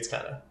 He gets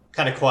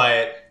kind of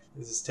quiet.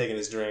 He's just taking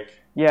his drink.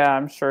 Yeah,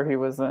 I'm sure he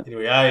wasn't.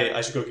 Anyway, I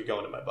should go get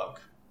going to my bunk.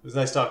 It was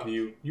nice talking to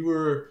you. You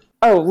were...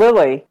 Oh,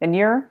 Lily. And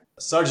you're?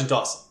 Sergeant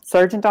Dawson.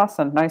 Sergeant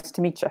Dawson. Nice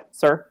to meet you,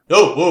 sir.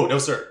 Oh, whoa, no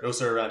sir. No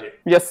sir around here.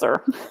 Yes,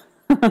 sir.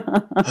 I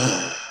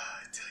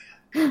tell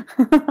you.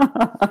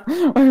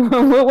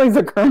 Lily's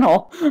a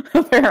colonel,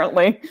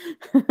 apparently.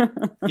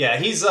 Yeah,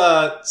 he's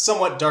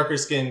somewhat darker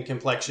skin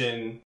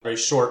complexion, very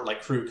short,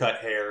 like crew cut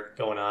hair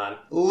going on.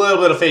 A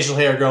little bit of facial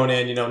hair growing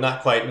in,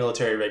 not quite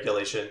military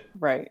regulation.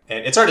 Right.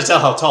 And it's hard to tell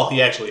how tall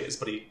he actually is,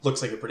 but he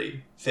looks like a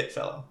pretty fit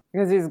fellow.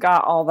 Because he's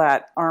got all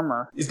that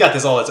armor. He's got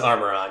all his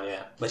armor on,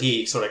 yeah. But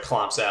he sort of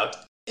clomps out.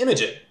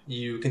 Imogen,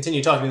 you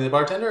continue talking to the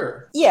bartender?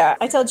 Or? Yeah,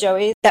 I tell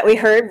Joey that we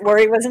heard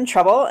Rory was in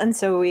trouble, and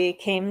so we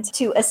came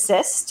to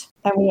assist,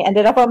 and we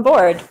ended up on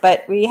board.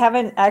 But we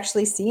haven't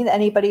actually seen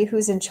anybody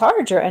who's in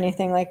charge or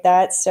anything like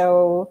that,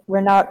 so we're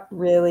not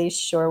really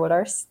sure what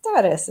our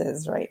status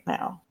is right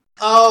now.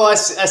 Oh, I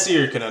see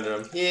your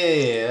conundrum.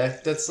 Yeah,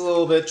 that's a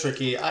little bit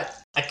tricky. I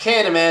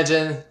can't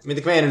imagine,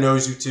 the commander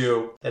knows you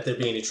too, that there'd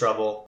be any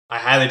trouble. I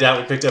highly doubt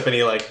we picked up any,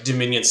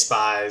 Dominion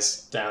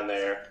spies down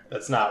there.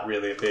 That's not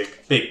really a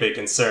big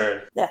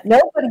concern. Yeah,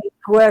 nobody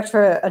who worked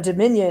for a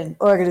Dominion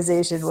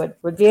organization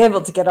would be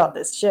able to get on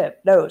this ship.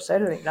 No,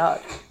 certainly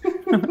not.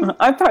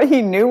 I thought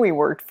he knew we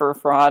worked for a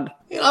fraud.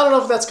 I don't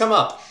know if that's come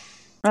up.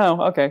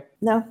 Oh, okay.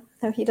 No,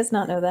 he does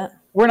not know that.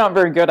 We're not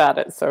very good at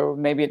it, so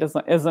maybe it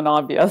isn't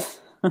obvious.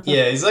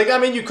 Yeah, he's like,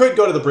 you could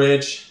go to the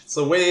bridge. It's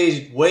a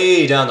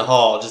way down the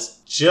hall.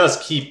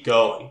 Just keep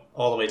going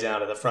all the way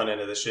down to the front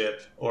end of the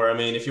ship. Or,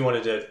 if you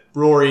wanted to,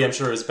 Rory, I'm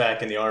sure, is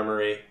back in the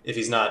armory. If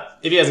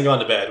he hasn't gone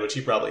to bed, which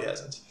he probably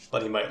hasn't,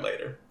 but he might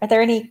later. Are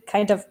there any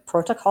kind of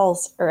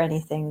protocols or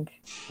anything?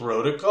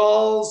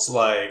 Protocols?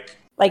 Like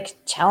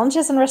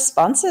challenges and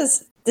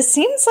responses? This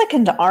seems like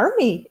an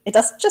army. It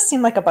doesn't just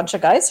seem like a bunch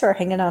of guys who are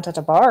hanging out at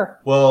a bar.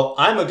 Well,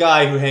 I'm a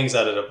guy who hangs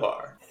out at a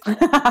bar.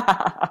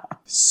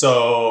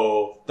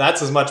 So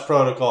that's as much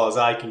protocol as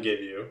I can give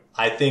you.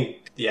 I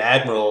think the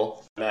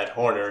Admiral, Matt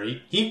Horner,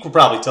 he could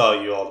probably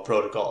tell you all the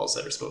protocols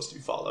that are supposed to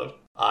be followed.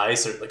 I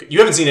certainly could. You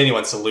haven't seen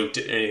anyone salute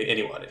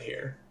anyone in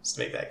here, just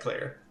to make that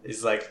clear.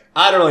 It's like,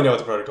 I don't really know what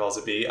the protocols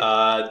would be.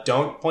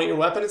 Don't point your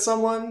weapon at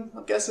someone,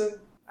 I'm guessing.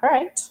 All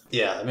right.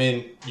 Yeah,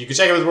 you could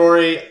check it with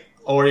Rory,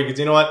 or you could,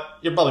 you know what?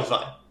 You're probably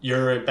fine.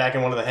 You're back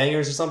in one of the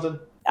hangars or something?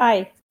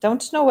 I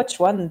don't know which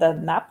one. The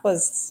map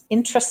was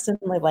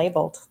interestingly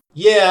labeled.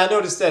 Yeah, I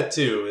noticed that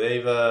too.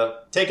 They've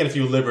taken a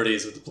few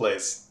liberties with the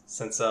place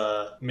since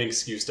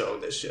Minsk used to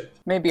own this ship.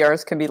 Maybe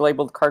ours can be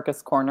labeled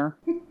Carcass Corner.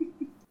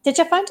 Did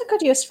you find a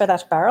good use for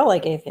that barrel I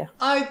gave you?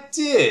 I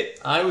did.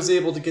 I was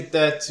able to get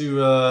that to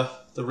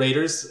the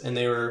Raiders, and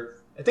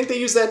I think they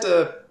used that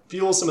to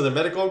fuel some of their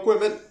medical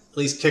equipment, at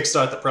least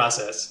kickstart the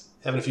process.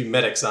 Having a few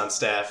medics on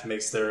staff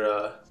makes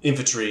their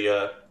infantry,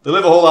 they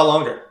live a whole lot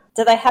longer.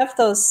 Do they have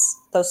those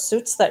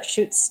suits that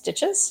shoot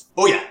stitches?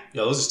 Oh yeah,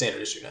 those are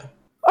standard issue now.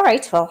 All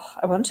right, well,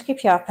 I won't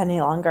keep you up any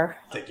longer.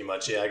 Thank you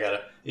much. Yeah,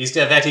 in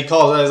fact, he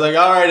calls, I was like,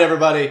 all right,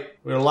 everybody,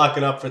 we're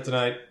locking up for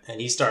tonight. And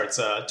he starts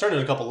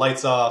turning a couple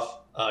lights off.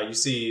 You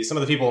see some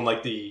of the people in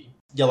the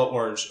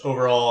yellow-orange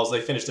overalls,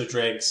 they finish their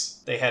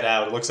drinks, they head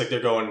out. It looks like they're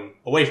going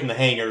away from the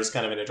hangars,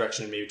 kind of in a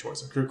direction maybe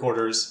towards the crew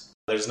quarters.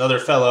 There's another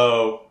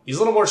fellow, he's a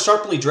little more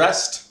sharply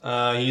dressed.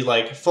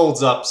 He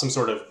folds up some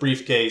sort of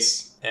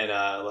briefcase and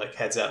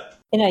heads out.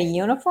 In a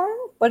uniform?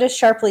 What does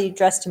sharply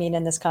dressed mean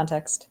in this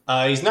context?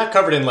 He's not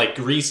covered in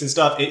grease and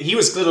stuff. He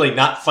was clearly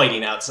not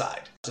fighting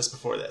outside just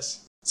before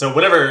this. So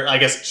whatever, I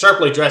guess,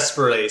 sharply dressed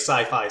for a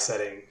sci-fi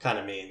setting kind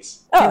of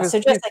means. Oh, so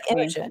just like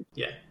Imogen.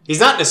 Yeah. He's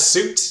not in a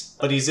suit,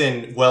 but he's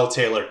in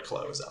well-tailored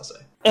clothes, I'll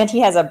say. And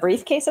he has a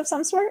briefcase of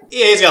some sort?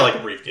 Yeah, he's got a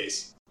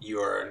briefcase. You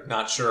are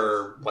not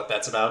sure what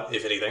that's about,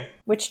 if anything.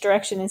 Which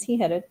direction is he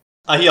headed?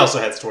 He also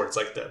heads towards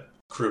the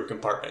crew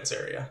compartments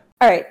area.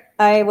 All right,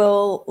 I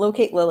will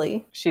locate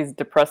Lily. She's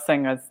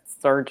depressing a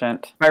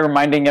sergeant by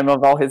reminding him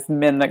of all his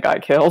men that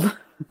got killed.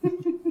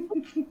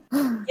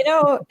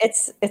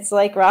 It's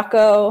like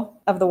Rocco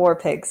of the War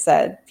Pigs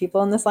said.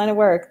 People in this line of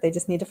work, they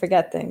just need to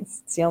forget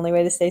things. It's the only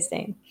way to stay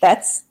sane.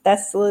 That's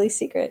Lily's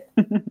secret.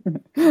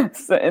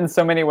 In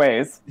so many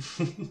ways.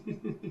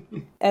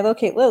 I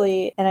locate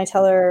Lily and I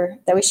tell her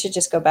that we should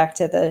just go back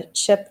to the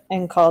ship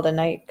and call it a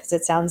night because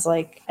it sounds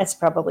like it's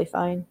probably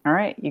fine. All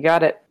right, you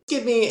got it.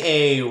 Give me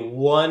a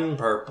 1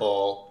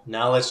 purple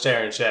knowledge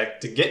Terran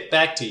check to get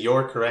back to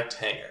your correct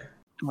hangar.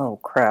 Oh,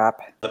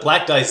 crap. The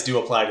black dice do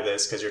apply to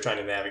this because you're trying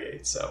to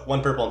navigate. So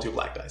 1 purple and 2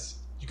 black dice.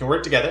 You can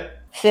work together.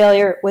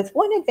 Failure with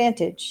 1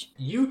 advantage.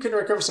 You can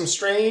recover some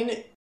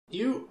strain.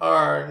 You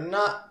are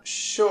not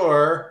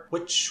sure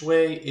which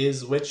way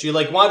is which. You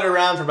wander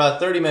around for about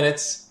 30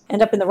 minutes.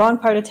 End up in the wrong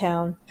part of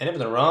town. End up in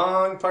the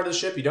wrong part of the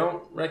ship you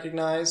don't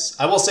recognize.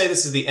 I will say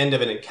this is the end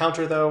of an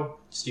encounter, though.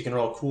 So you can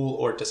roll cool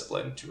or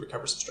discipline to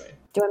recover some strain.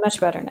 Doing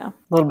much better now.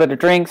 A little bit of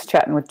drinks,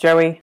 chatting with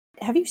Joey.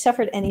 Have you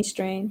suffered any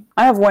strain?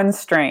 I have 1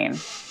 strain.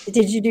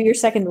 Did you do your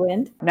second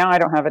wind? Now I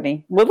don't have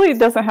any. Lily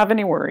doesn't have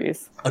any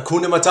worries.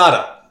 Hakuna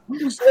Matata.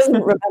 She doesn't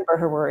remember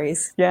her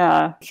worries.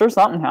 Yeah, sure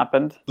something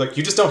happened. Look,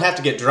 you just don't have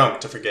to get drunk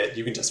to forget.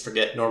 You can just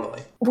forget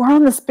normally. We're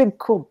on this big,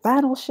 cool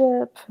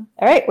battleship.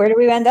 All right, where do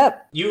we end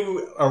up?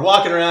 You are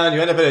walking around.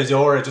 You end up at a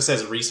door. It just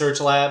says research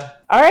lab.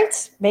 All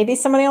right, maybe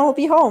somebody will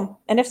be home.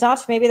 And if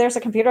not, maybe there's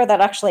a computer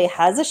that actually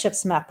has a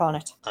ship's map on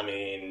it.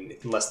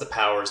 Unless the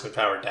power's been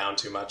powered down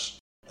too much.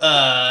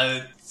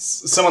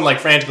 Someone like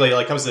frantically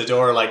like comes to the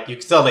door, like you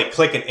can tell they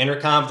click an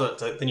intercom,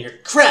 then you hear,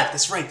 crap,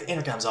 that's right, the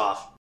intercom's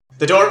off.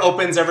 The door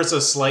opens ever so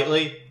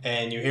slightly,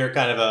 and you hear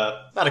kind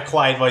of not a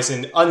quiet voice,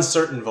 an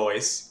uncertain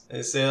voice.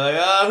 They say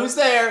like, who's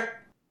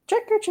there?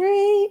 Trick or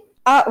treat.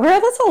 We're a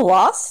little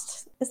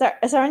lost. Is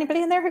there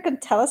anybody in there who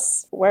could tell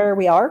us where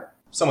we are?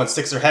 Someone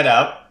sticks their head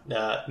out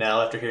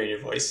now after hearing your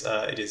voice.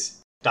 It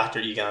is Dr.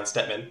 Egon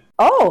Stetman.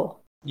 Oh.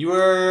 You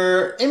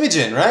were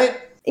Imogen, right?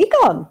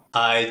 Egon.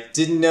 I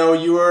didn't know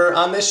you were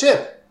on this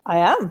ship. I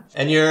am.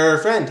 And your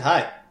friend,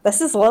 hi. This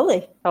is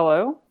Lily.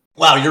 Hello.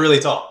 Wow, you're really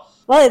tall.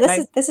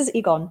 Lily, this is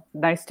Egon.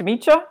 Nice to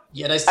meet you.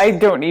 Yeah, nice. I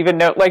don't even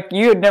know. Like,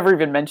 you had never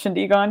even mentioned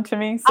Egon to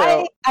me,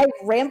 so... I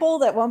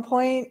rambled at one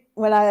point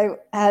when I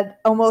had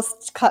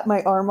almost cut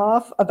my arm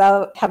off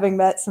about having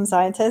met some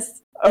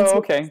scientists. Oh,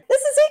 okay.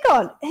 This is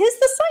Egon. He's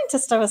the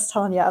scientist I was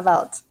telling you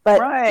about. But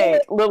right.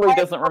 Lily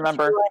doesn't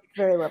remember.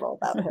 Very little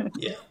about him.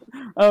 Yeah.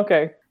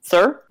 Okay.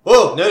 Sir?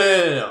 Whoa, no.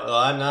 Well,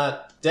 I'm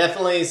not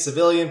definitely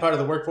civilian part of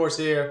the workforce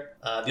here.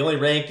 The only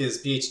rank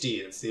is PhD.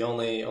 It's the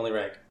only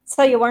rank.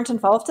 So you weren't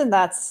involved in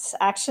that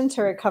action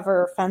to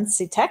recover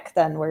fancy tech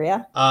then, were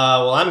you?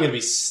 Well, I'm going to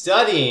be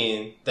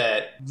studying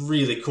that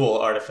really cool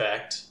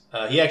artifact.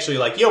 He actually,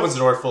 he opens the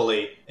door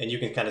fully, and you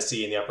can kind of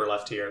see in the upper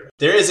left here.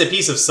 There is a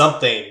piece of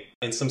something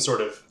in some sort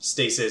of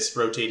stasis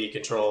rotating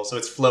control, so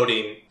it's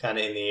floating kind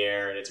of in the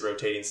air, and it's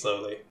rotating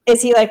slowly.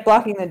 Is he,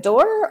 blocking the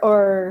door,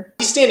 or...?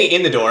 He's standing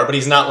in the door, but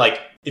he's not,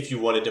 if you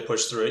wanted to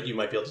push through it, you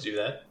might be able to do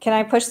that. Can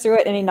I push through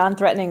it in a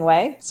non-threatening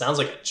way? Sounds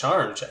like a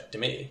charm check to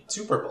me.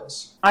 2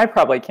 purples. I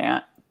probably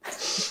can't.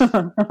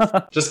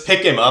 Just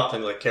pick him up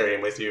and, carry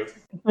him with you.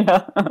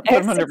 Yeah.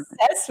 I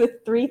success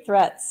with 3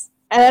 threats.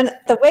 And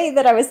the way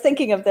that I was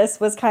thinking of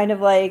this was kind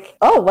of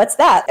oh, what's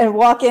that? And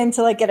walk in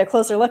to get a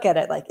closer look at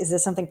it. Is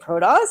this something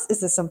Protoss? Is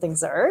this something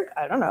Zerg?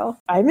 I don't know.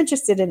 I'm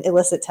interested in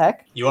illicit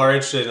tech. You are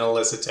interested in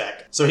illicit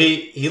tech. So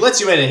he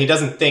lets you in and he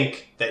doesn't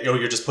think that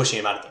you're just pushing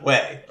him out of the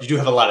way. You do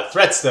have a lot of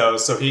threats though,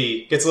 so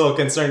he gets a little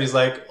concerned. He's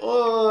like,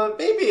 oh,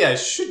 maybe I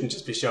shouldn't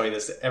just be showing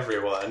this to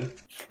everyone.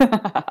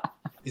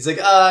 He's like,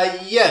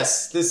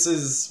 yes, this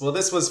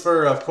was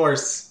for, of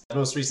course, the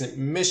most recent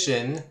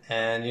mission,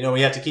 and,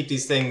 we have to keep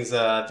these things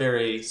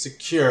very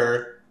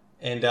secure,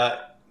 and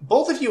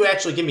both of you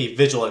actually give me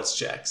vigilance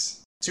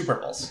checks. 2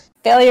 purples.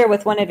 Failure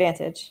with 1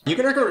 advantage. You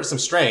can recover some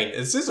strain.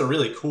 This is a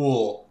really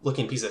cool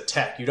looking piece of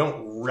tech. You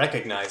don't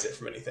recognize it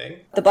from anything.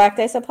 The black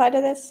dice apply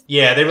to this?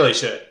 Yeah, they really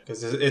should,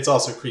 because it's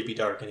also creepy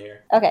dark in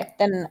here. Okay,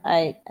 then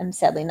I am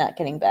sadly not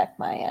getting back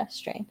my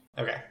strain.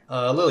 Okay.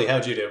 Lily,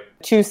 how'd you do?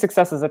 2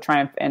 successes, a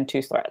triumph, and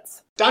 2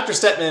 threats. Dr.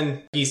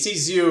 Stetman, he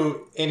sees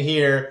you in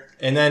here,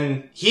 and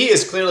then he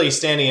is clearly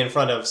standing in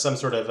front of some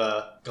sort of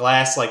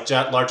glass,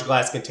 large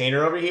glass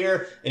container over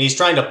here, and he's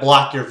trying to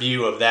block your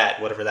view of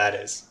that, whatever that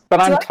is. But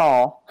I'm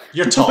tall.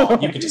 You're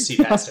tall. You can just see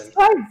past him. Do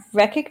I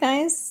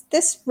recognize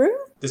this room?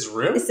 This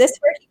room? Is this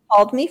where he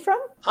called me from?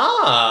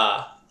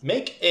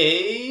 Make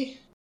a...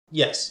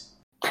 Yes.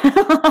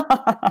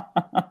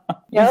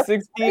 You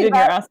succeeded in your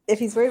ass. If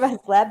he's worried about his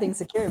lab being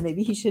secure,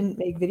 maybe he shouldn't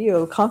make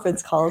video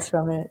conference calls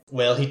from it.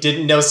 Well, he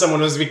didn't know someone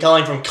was going to be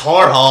calling from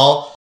Car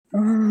Hall.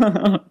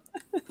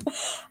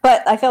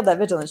 But I failed that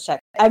vigilance check.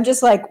 I'm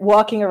just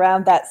walking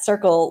around that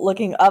circle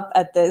looking up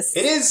at this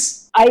It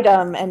is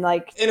item and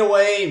in a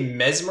way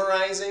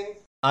mesmerizing.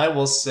 I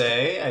will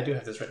say, I do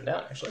have this written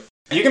down actually.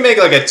 You can make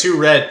a 2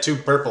 red, 2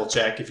 purple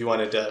check if you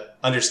wanted to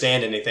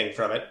understand anything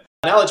from it.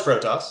 Knowledge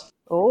Protoss.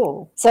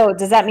 Oh. So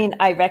does that mean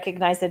I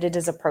recognize that it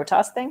is a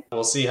Protoss thing?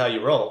 We'll see how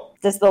you roll.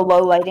 Does the low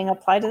lighting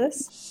apply to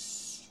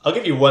this? I'll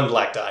give you 1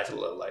 black die for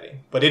the low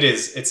lighting, but it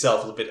is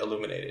itself a bit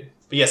illuminated.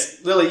 But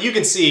yes, Lily, you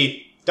can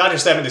see Dr.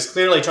 Stetman is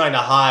clearly trying to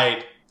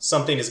hide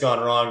something has gone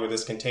wrong with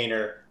this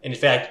container. And in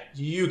fact,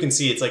 you can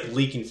see it's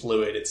leaking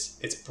fluid.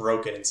 It's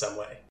broken in some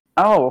way.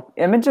 Oh,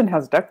 Imogen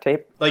has duct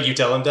tape. You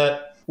tell him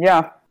that?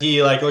 Yeah.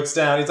 He looks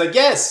down. He's like,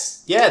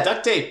 yes, yeah,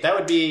 duct tape. That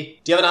would be.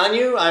 Do you have it on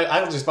you?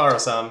 I'll just borrow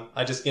some.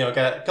 I just got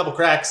a couple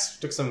cracks.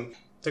 Took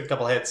a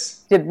couple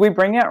hits. Did we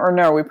bring it or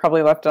no? We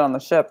probably left it on the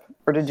ship.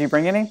 Or did you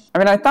bring any? I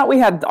mean, I thought we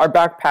had our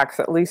backpacks,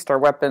 at least our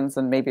weapons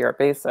and maybe our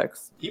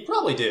basics. You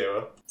probably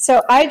do.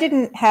 So I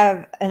didn't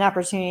have an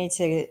opportunity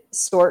to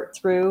sort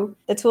through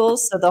the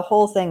tools, so the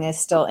whole thing is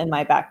still in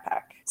my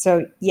backpack.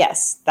 So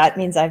yes, that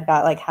means I've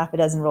got half a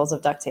dozen rolls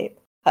of duct tape.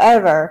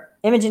 However,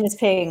 Imogen is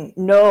paying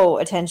no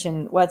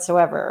attention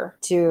whatsoever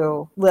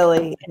to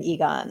Lily and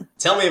Egon.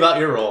 Tell me about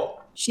your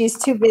role. She's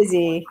too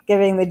busy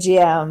giving the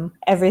GM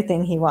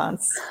everything he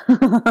wants.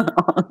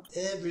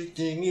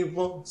 Everything he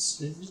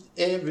wants,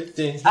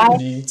 everything he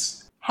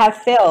needs. Have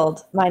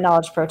failed my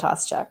knowledge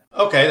Protoss check.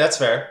 Okay, that's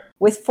fair.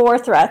 With 4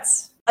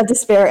 threats, a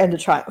despair, and a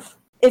triumph.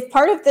 If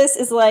part of this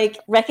is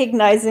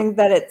recognizing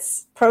that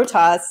it's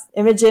Protoss,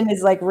 Imogen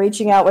is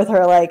reaching out with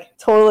her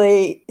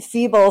totally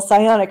feeble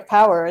psionic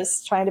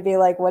powers, trying to be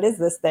what is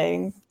this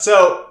thing?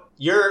 So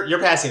you're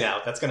passing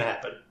out. That's gonna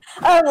happen.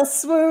 I will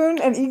swoon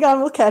and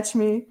Egon will catch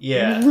me.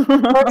 Yeah.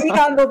 Or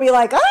Egon will be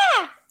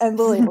ah! And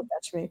Lily will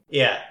catch me.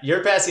 Yeah,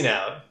 you're passing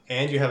out,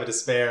 and you have a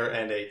despair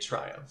and a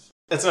triumph.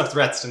 That's enough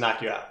threats to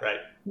knock you out, right?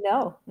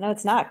 No,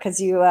 it's not, because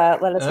you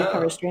let us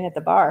recover strain at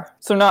the bar.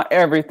 So not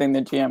everything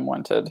the GM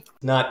wanted.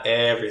 Not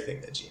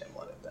everything the GM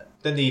wanted, then.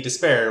 Then the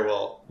despair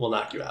will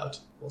knock you out,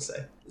 we'll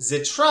say.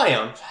 The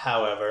triumph,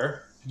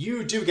 however,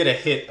 you do get a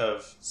hit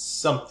of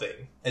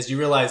something, as you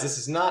realize this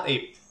is not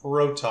a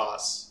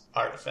Protoss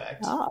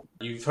artifact. Oh.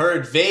 You've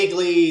heard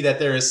vaguely that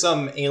there is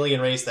some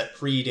alien race that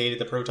predated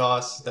the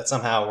Protoss, that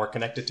somehow were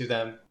connected to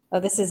them. Oh,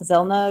 this is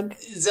Zelnug?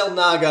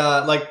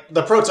 Zelnaga, like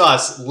the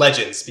Protoss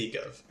legends speak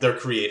of. They're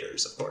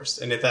creators, of course,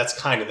 and if that's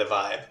kind of the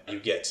vibe you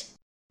get.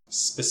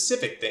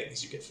 Specific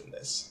things you get from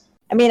this.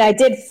 I mean, I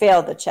did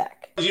fail the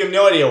check. You have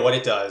no idea what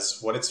it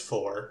does, what it's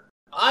for.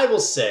 I will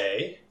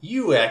say,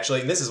 you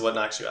actually, and this is what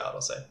knocks you out,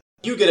 I'll say.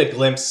 You get a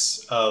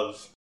glimpse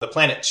of the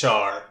planet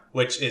Char,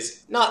 which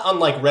is not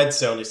unlike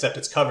Redstone, except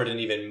it's covered in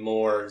even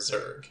more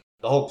Zerg.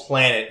 The whole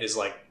planet is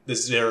like the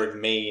Zerg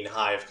main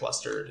hive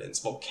clustered, and it's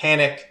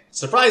volcanic.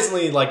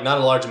 Surprisingly, like not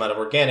a large amount of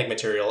organic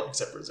material,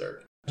 except for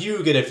Zerg.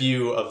 You get a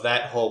view of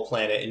that whole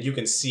planet, and you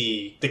can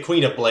see the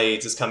Queen of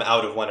Blades has come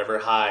out of one of her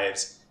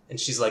hives, and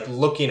she's like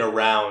looking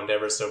around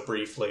ever so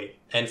briefly.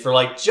 And for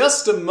like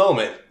just a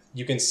moment,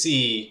 you can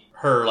see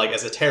her like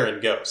as a Terran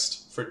ghost.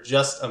 For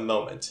just a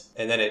moment.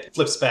 And then it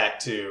flips back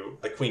to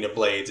the Queen of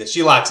Blades, and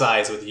she locks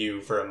eyes with you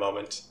for a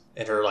moment,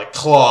 and her like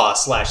claw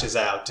slashes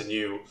out, and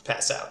you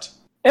pass out.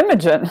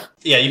 Imogen.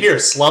 Yeah, you hear a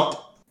slump.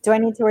 Do I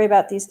need to worry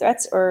about these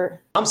threats,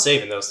 or...? I'm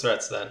saving those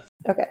threats then.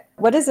 Okay.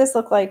 What does this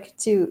look like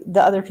to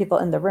the other people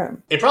in the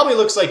room? It probably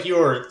looks like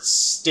you're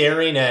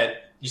staring at...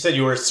 You said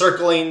you were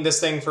circling this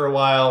thing for a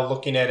while,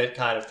 looking at it,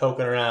 kind of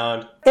poking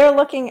around. They're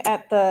looking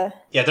at the...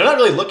 Yeah, they're not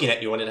really looking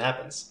at you when it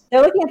happens.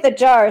 They're looking at the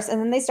jars,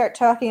 and then they start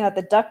talking about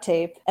the duct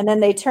tape, and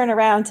then they turn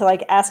around to,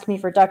 like, ask me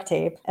for duct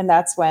tape, and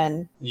that's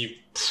when... You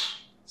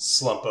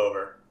slump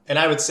over. And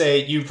I would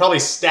say you probably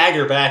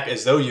stagger back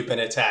as though you've been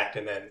attacked,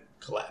 and then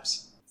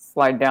collapse.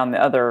 Slide down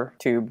the other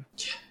tube.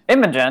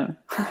 Imogen.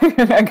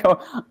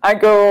 I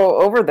go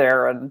over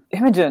there, and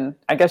Imogen,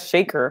 I guess,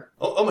 shake her.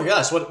 Oh my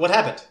gosh, what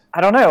happened?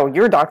 I don't know.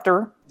 You're a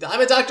doctor. I'm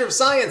a doctor of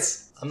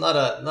science. I'm not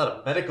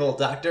a medical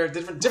doctor.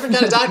 Different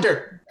kind of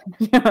doctor.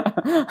 Yeah,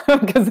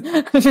 because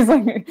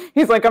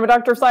he's like, I'm a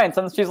doctor of science,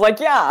 and she's like,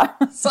 yeah,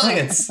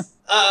 science.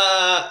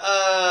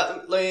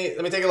 Let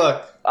me take a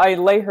look. I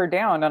lay her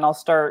down, and I'll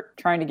start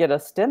trying to get a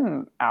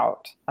stim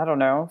out. I don't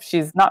know.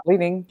 She's not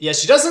bleeding. Yeah,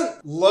 she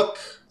doesn't look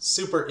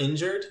super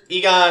injured.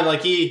 Egon,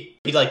 like he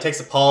like takes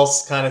a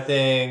pulse kind of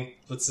thing,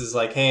 puts his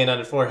like hand on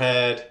her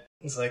forehead.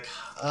 He's like,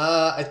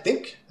 I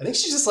think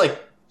she's just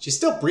like. She's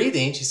still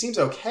breathing. She seems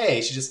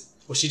okay.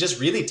 Was she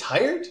just really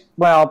tired?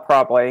 Well,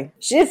 probably.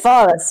 She did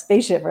fall out of a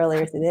spaceship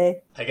earlier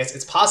today. I guess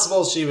it's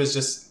possible she was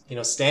just,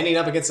 standing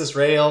up against this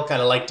rail, kind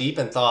of like deep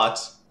in thought.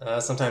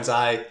 Sometimes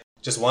I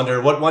just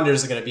wonder what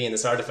wonders are going to be in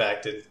this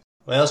artifact. And,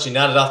 well, she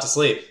nodded off to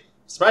sleep.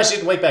 Surprised she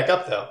didn't wake back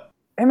up, though.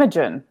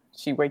 Imogen,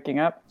 she waking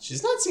up?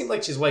 She's not seem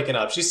like she's waking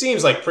up. She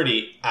seems like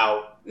pretty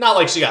out. Not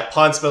like she got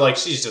punched, but like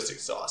she's just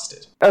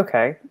exhausted.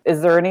 Okay.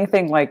 Is there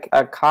anything like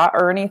a cot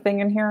or anything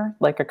in here?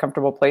 Like a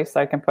comfortable place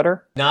I can put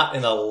her? Not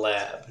in a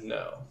lab,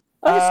 no.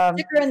 I'll just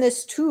stick her in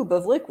this tube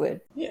of liquid.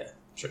 Yeah,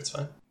 I'm sure it's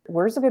fine.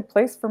 Where's a good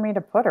place for me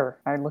to put her?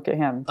 I look at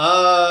him.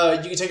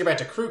 You can take her back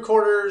to crew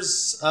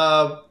quarters.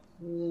 Don't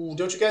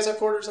you guys have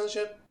quarters on the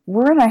ship?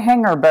 We're in a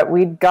hangar, but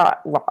we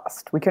got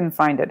lost. We couldn't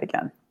find it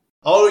again.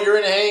 Oh, you're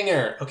in a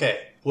hangar.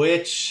 Okay.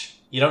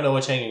 You don't know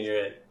which hangar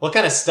you're in. What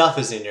kind of stuff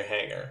is in your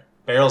hangar?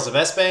 Barrels of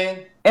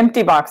S-Bane?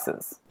 Empty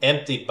boxes.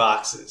 Empty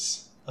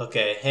boxes.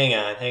 Okay, hang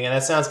on.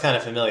 That sounds kind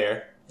of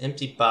familiar.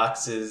 Empty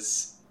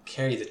boxes.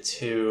 Carry the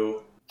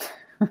 2.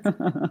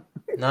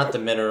 Not the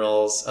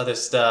minerals. Other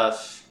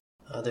stuff.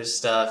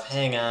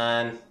 Hang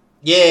on.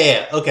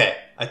 Yeah, okay.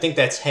 I think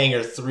that's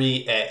hangar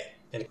 3A.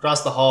 And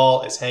across the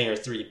hall is hangar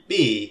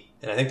 3B.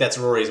 And I think that's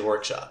Rory's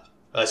workshop.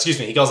 Excuse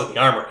me, he calls it the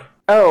armory.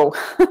 Oh,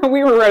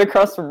 we were right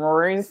across from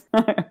Rory's.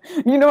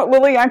 You know what?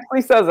 Lily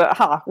actually says it.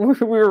 Ha! We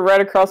were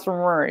right across from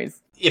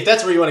Rory's. If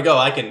that's where you want to go,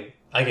 I can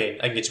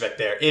get you back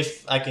there.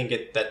 If I can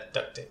get that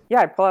duct tape. Yeah,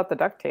 I pull out the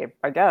duct tape,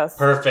 I guess.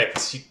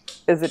 Perfect.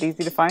 Is it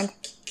easy to find?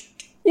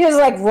 You just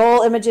like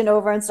roll Imogen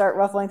over and start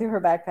ruffling through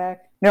her backpack.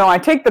 No, I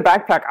take the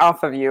backpack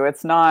off of you.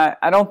 It's not.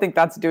 I don't think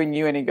that's doing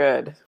you any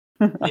good.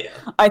 Yeah.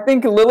 I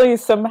think Lily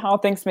somehow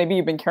thinks maybe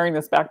you've been carrying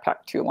this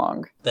backpack too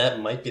long. That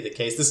might be the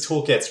case. This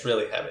toolkit's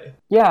really heavy.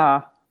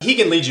 Yeah. He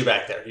can lead you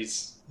back there.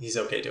 He's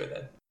okay doing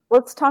that.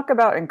 Let's talk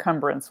about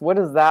encumbrance. What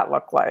does that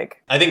look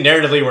like? I think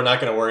narratively we're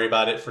not going to worry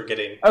about it for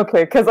getting...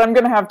 Okay, because I'm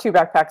going to have 2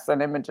 backpacks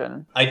on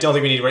Imogen. I don't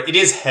think we need to worry. It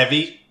is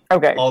heavy.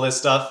 Okay. All this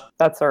stuff.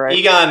 That's all right.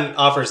 Egon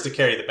offers to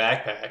carry the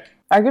backpack.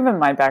 I give him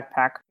my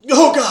backpack.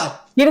 Oh, God!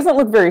 He doesn't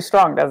look very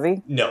strong, does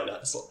he? No,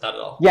 not at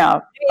all.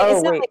 Yeah.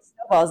 It's not like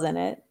Snowball's in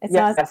it. It's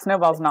not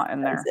Snowball's not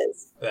in there.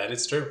 That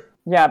is true.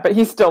 Yeah, but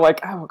he's still like,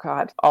 oh,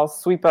 God. I'll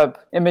sweep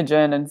up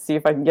Imogen and see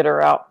if I can get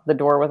her out the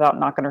door without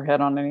knocking her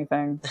head on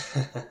anything.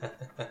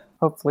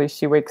 Hopefully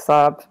she wakes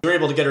up. You're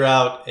able to get her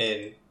out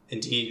and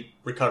indeed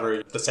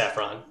recover the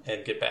saffron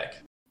and get back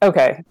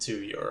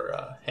to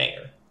your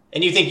hangar.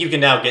 And you think you can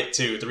now get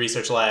to the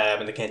research lab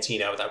and the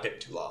cantina without getting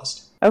too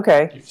lost.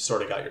 Okay. You've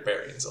sort of got your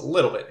bearings a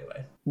little bit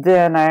anyway.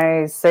 Then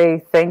I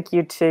say thank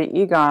you to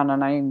Egon,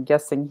 and I'm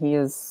guessing he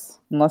is,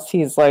 unless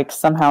he's like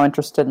somehow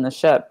interested in the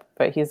ship,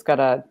 but he's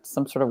got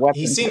some sort of weapon.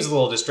 He seems a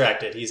little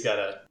distracted. He's got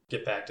to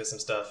get back to some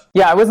stuff.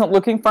 Yeah, I wasn't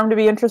looking for him to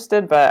be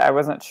interested, but I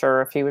wasn't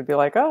sure if he would be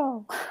like,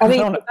 oh. I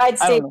mean, if I'd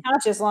stayed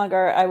conscious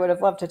longer, I would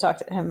have loved to talk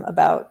to him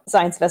about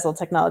science vessel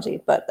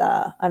technology, but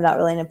I'm not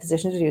really in a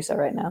position to do so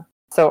right now.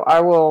 So I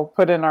will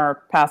put in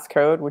our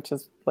passcode, which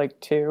is like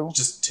 2.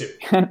 Just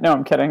 2. No,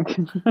 I'm kidding.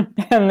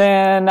 And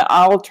then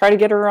I'll try to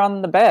get her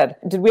on the bed.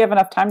 Did we have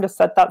enough time to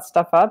set that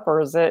stuff up,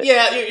 or is it?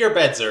 Yeah, your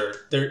beds they're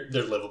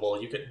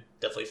livable. You could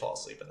definitely fall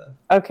asleep in them.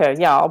 Okay,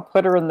 yeah, I'll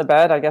put her in the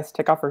bed. I guess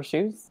take off her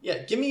shoes.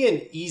 Yeah, give me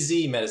an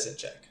easy medicine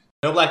check.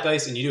 No black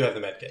dice, and you do have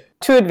the med kit.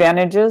 2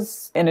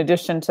 advantages in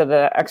addition to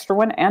the extra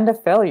one, and a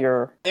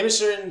failure.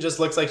 Imogen just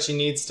looks like she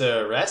needs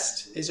to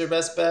rest, is your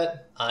best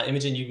bet.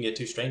 Imogen, you can get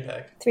 2 strain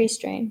pack. 3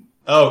 strain.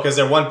 Oh, because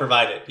they're 1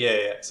 provided.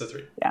 Yeah, so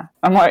 3. Yeah.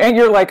 I'm like, and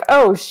you're like,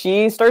 oh,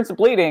 she starts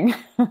bleeding.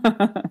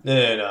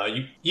 No.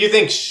 You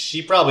think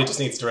she probably just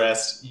needs to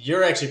rest.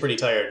 You're actually pretty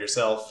tired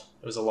yourself.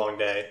 It was a long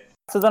day.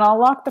 So then I'll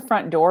lock the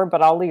front door,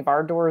 but I'll leave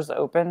our doors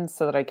open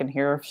so that I can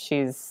hear if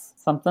she's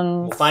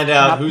something. We'll find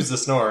out who's the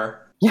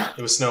snorer. Yeah.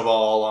 It was Snowball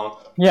all along.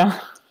 Yeah.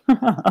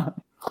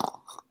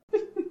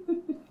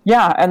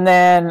 Yeah, and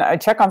then I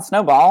check on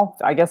Snowball.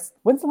 I guess,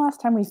 when's the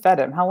last time we fed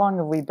him? How long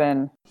have we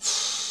been?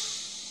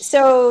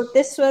 So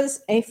this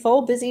was a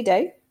full busy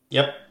day.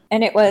 Yep.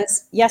 And it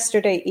was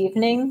yesterday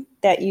evening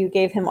that you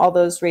gave him all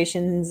those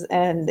rations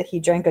and he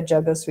drank a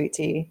jug of sweet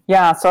tea.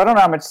 Yeah, so I don't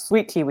know how much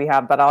sweet tea we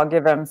have, but I'll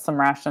give him some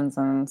rations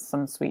and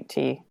some sweet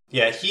tea.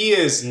 Yeah, he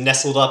is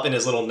nestled up in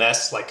his little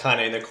nest, like kind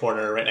of in the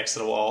corner right next to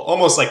the wall,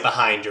 almost like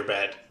behind your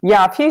bed.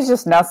 Yeah, if he's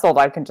just nestled,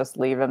 I can just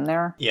leave him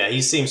there. Yeah,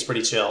 he seems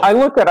pretty chill. I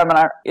look at him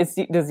and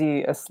does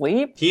he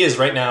asleep? He is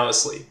right now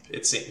asleep,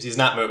 it seems. He's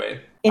not moving.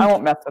 I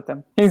won't mess with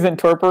him. He's in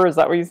torpor, is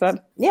that what you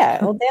said?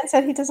 Yeah, well, Dan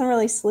said he doesn't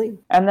really sleep.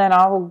 And then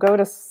I'll go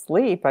to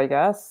sleep, I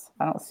guess.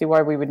 I don't see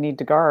why we would need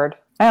to guard.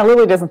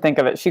 Lily doesn't think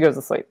of it. She goes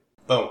to sleep.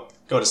 Boom.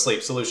 Go to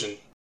sleep. Solution.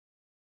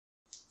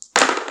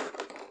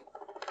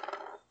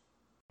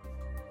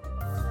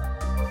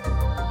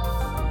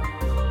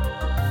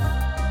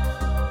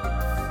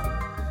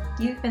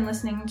 You've been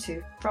listening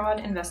to Fraud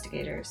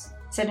Investigators,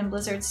 set in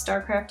Blizzard's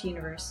StarCraft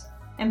universe,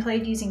 and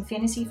played using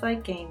Fantasy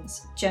Flight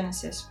Games'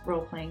 Genesis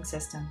role-playing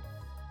system.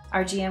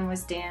 Our GM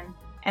was Dan,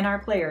 and our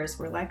players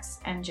were Lex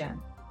and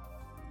Jen.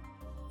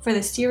 For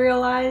the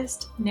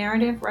serialized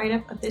narrative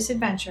write-up of this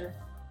adventure,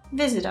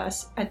 visit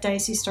us at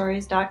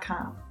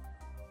diceystories.com.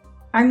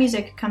 Our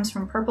music comes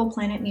from Purple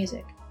Planet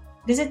Music.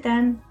 Visit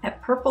them at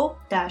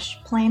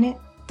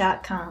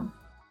purple-planet.com.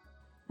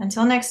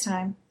 Until next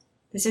time,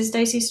 this is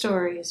Dicey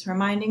Stories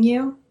reminding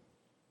you,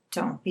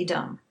 don't be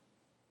dumb.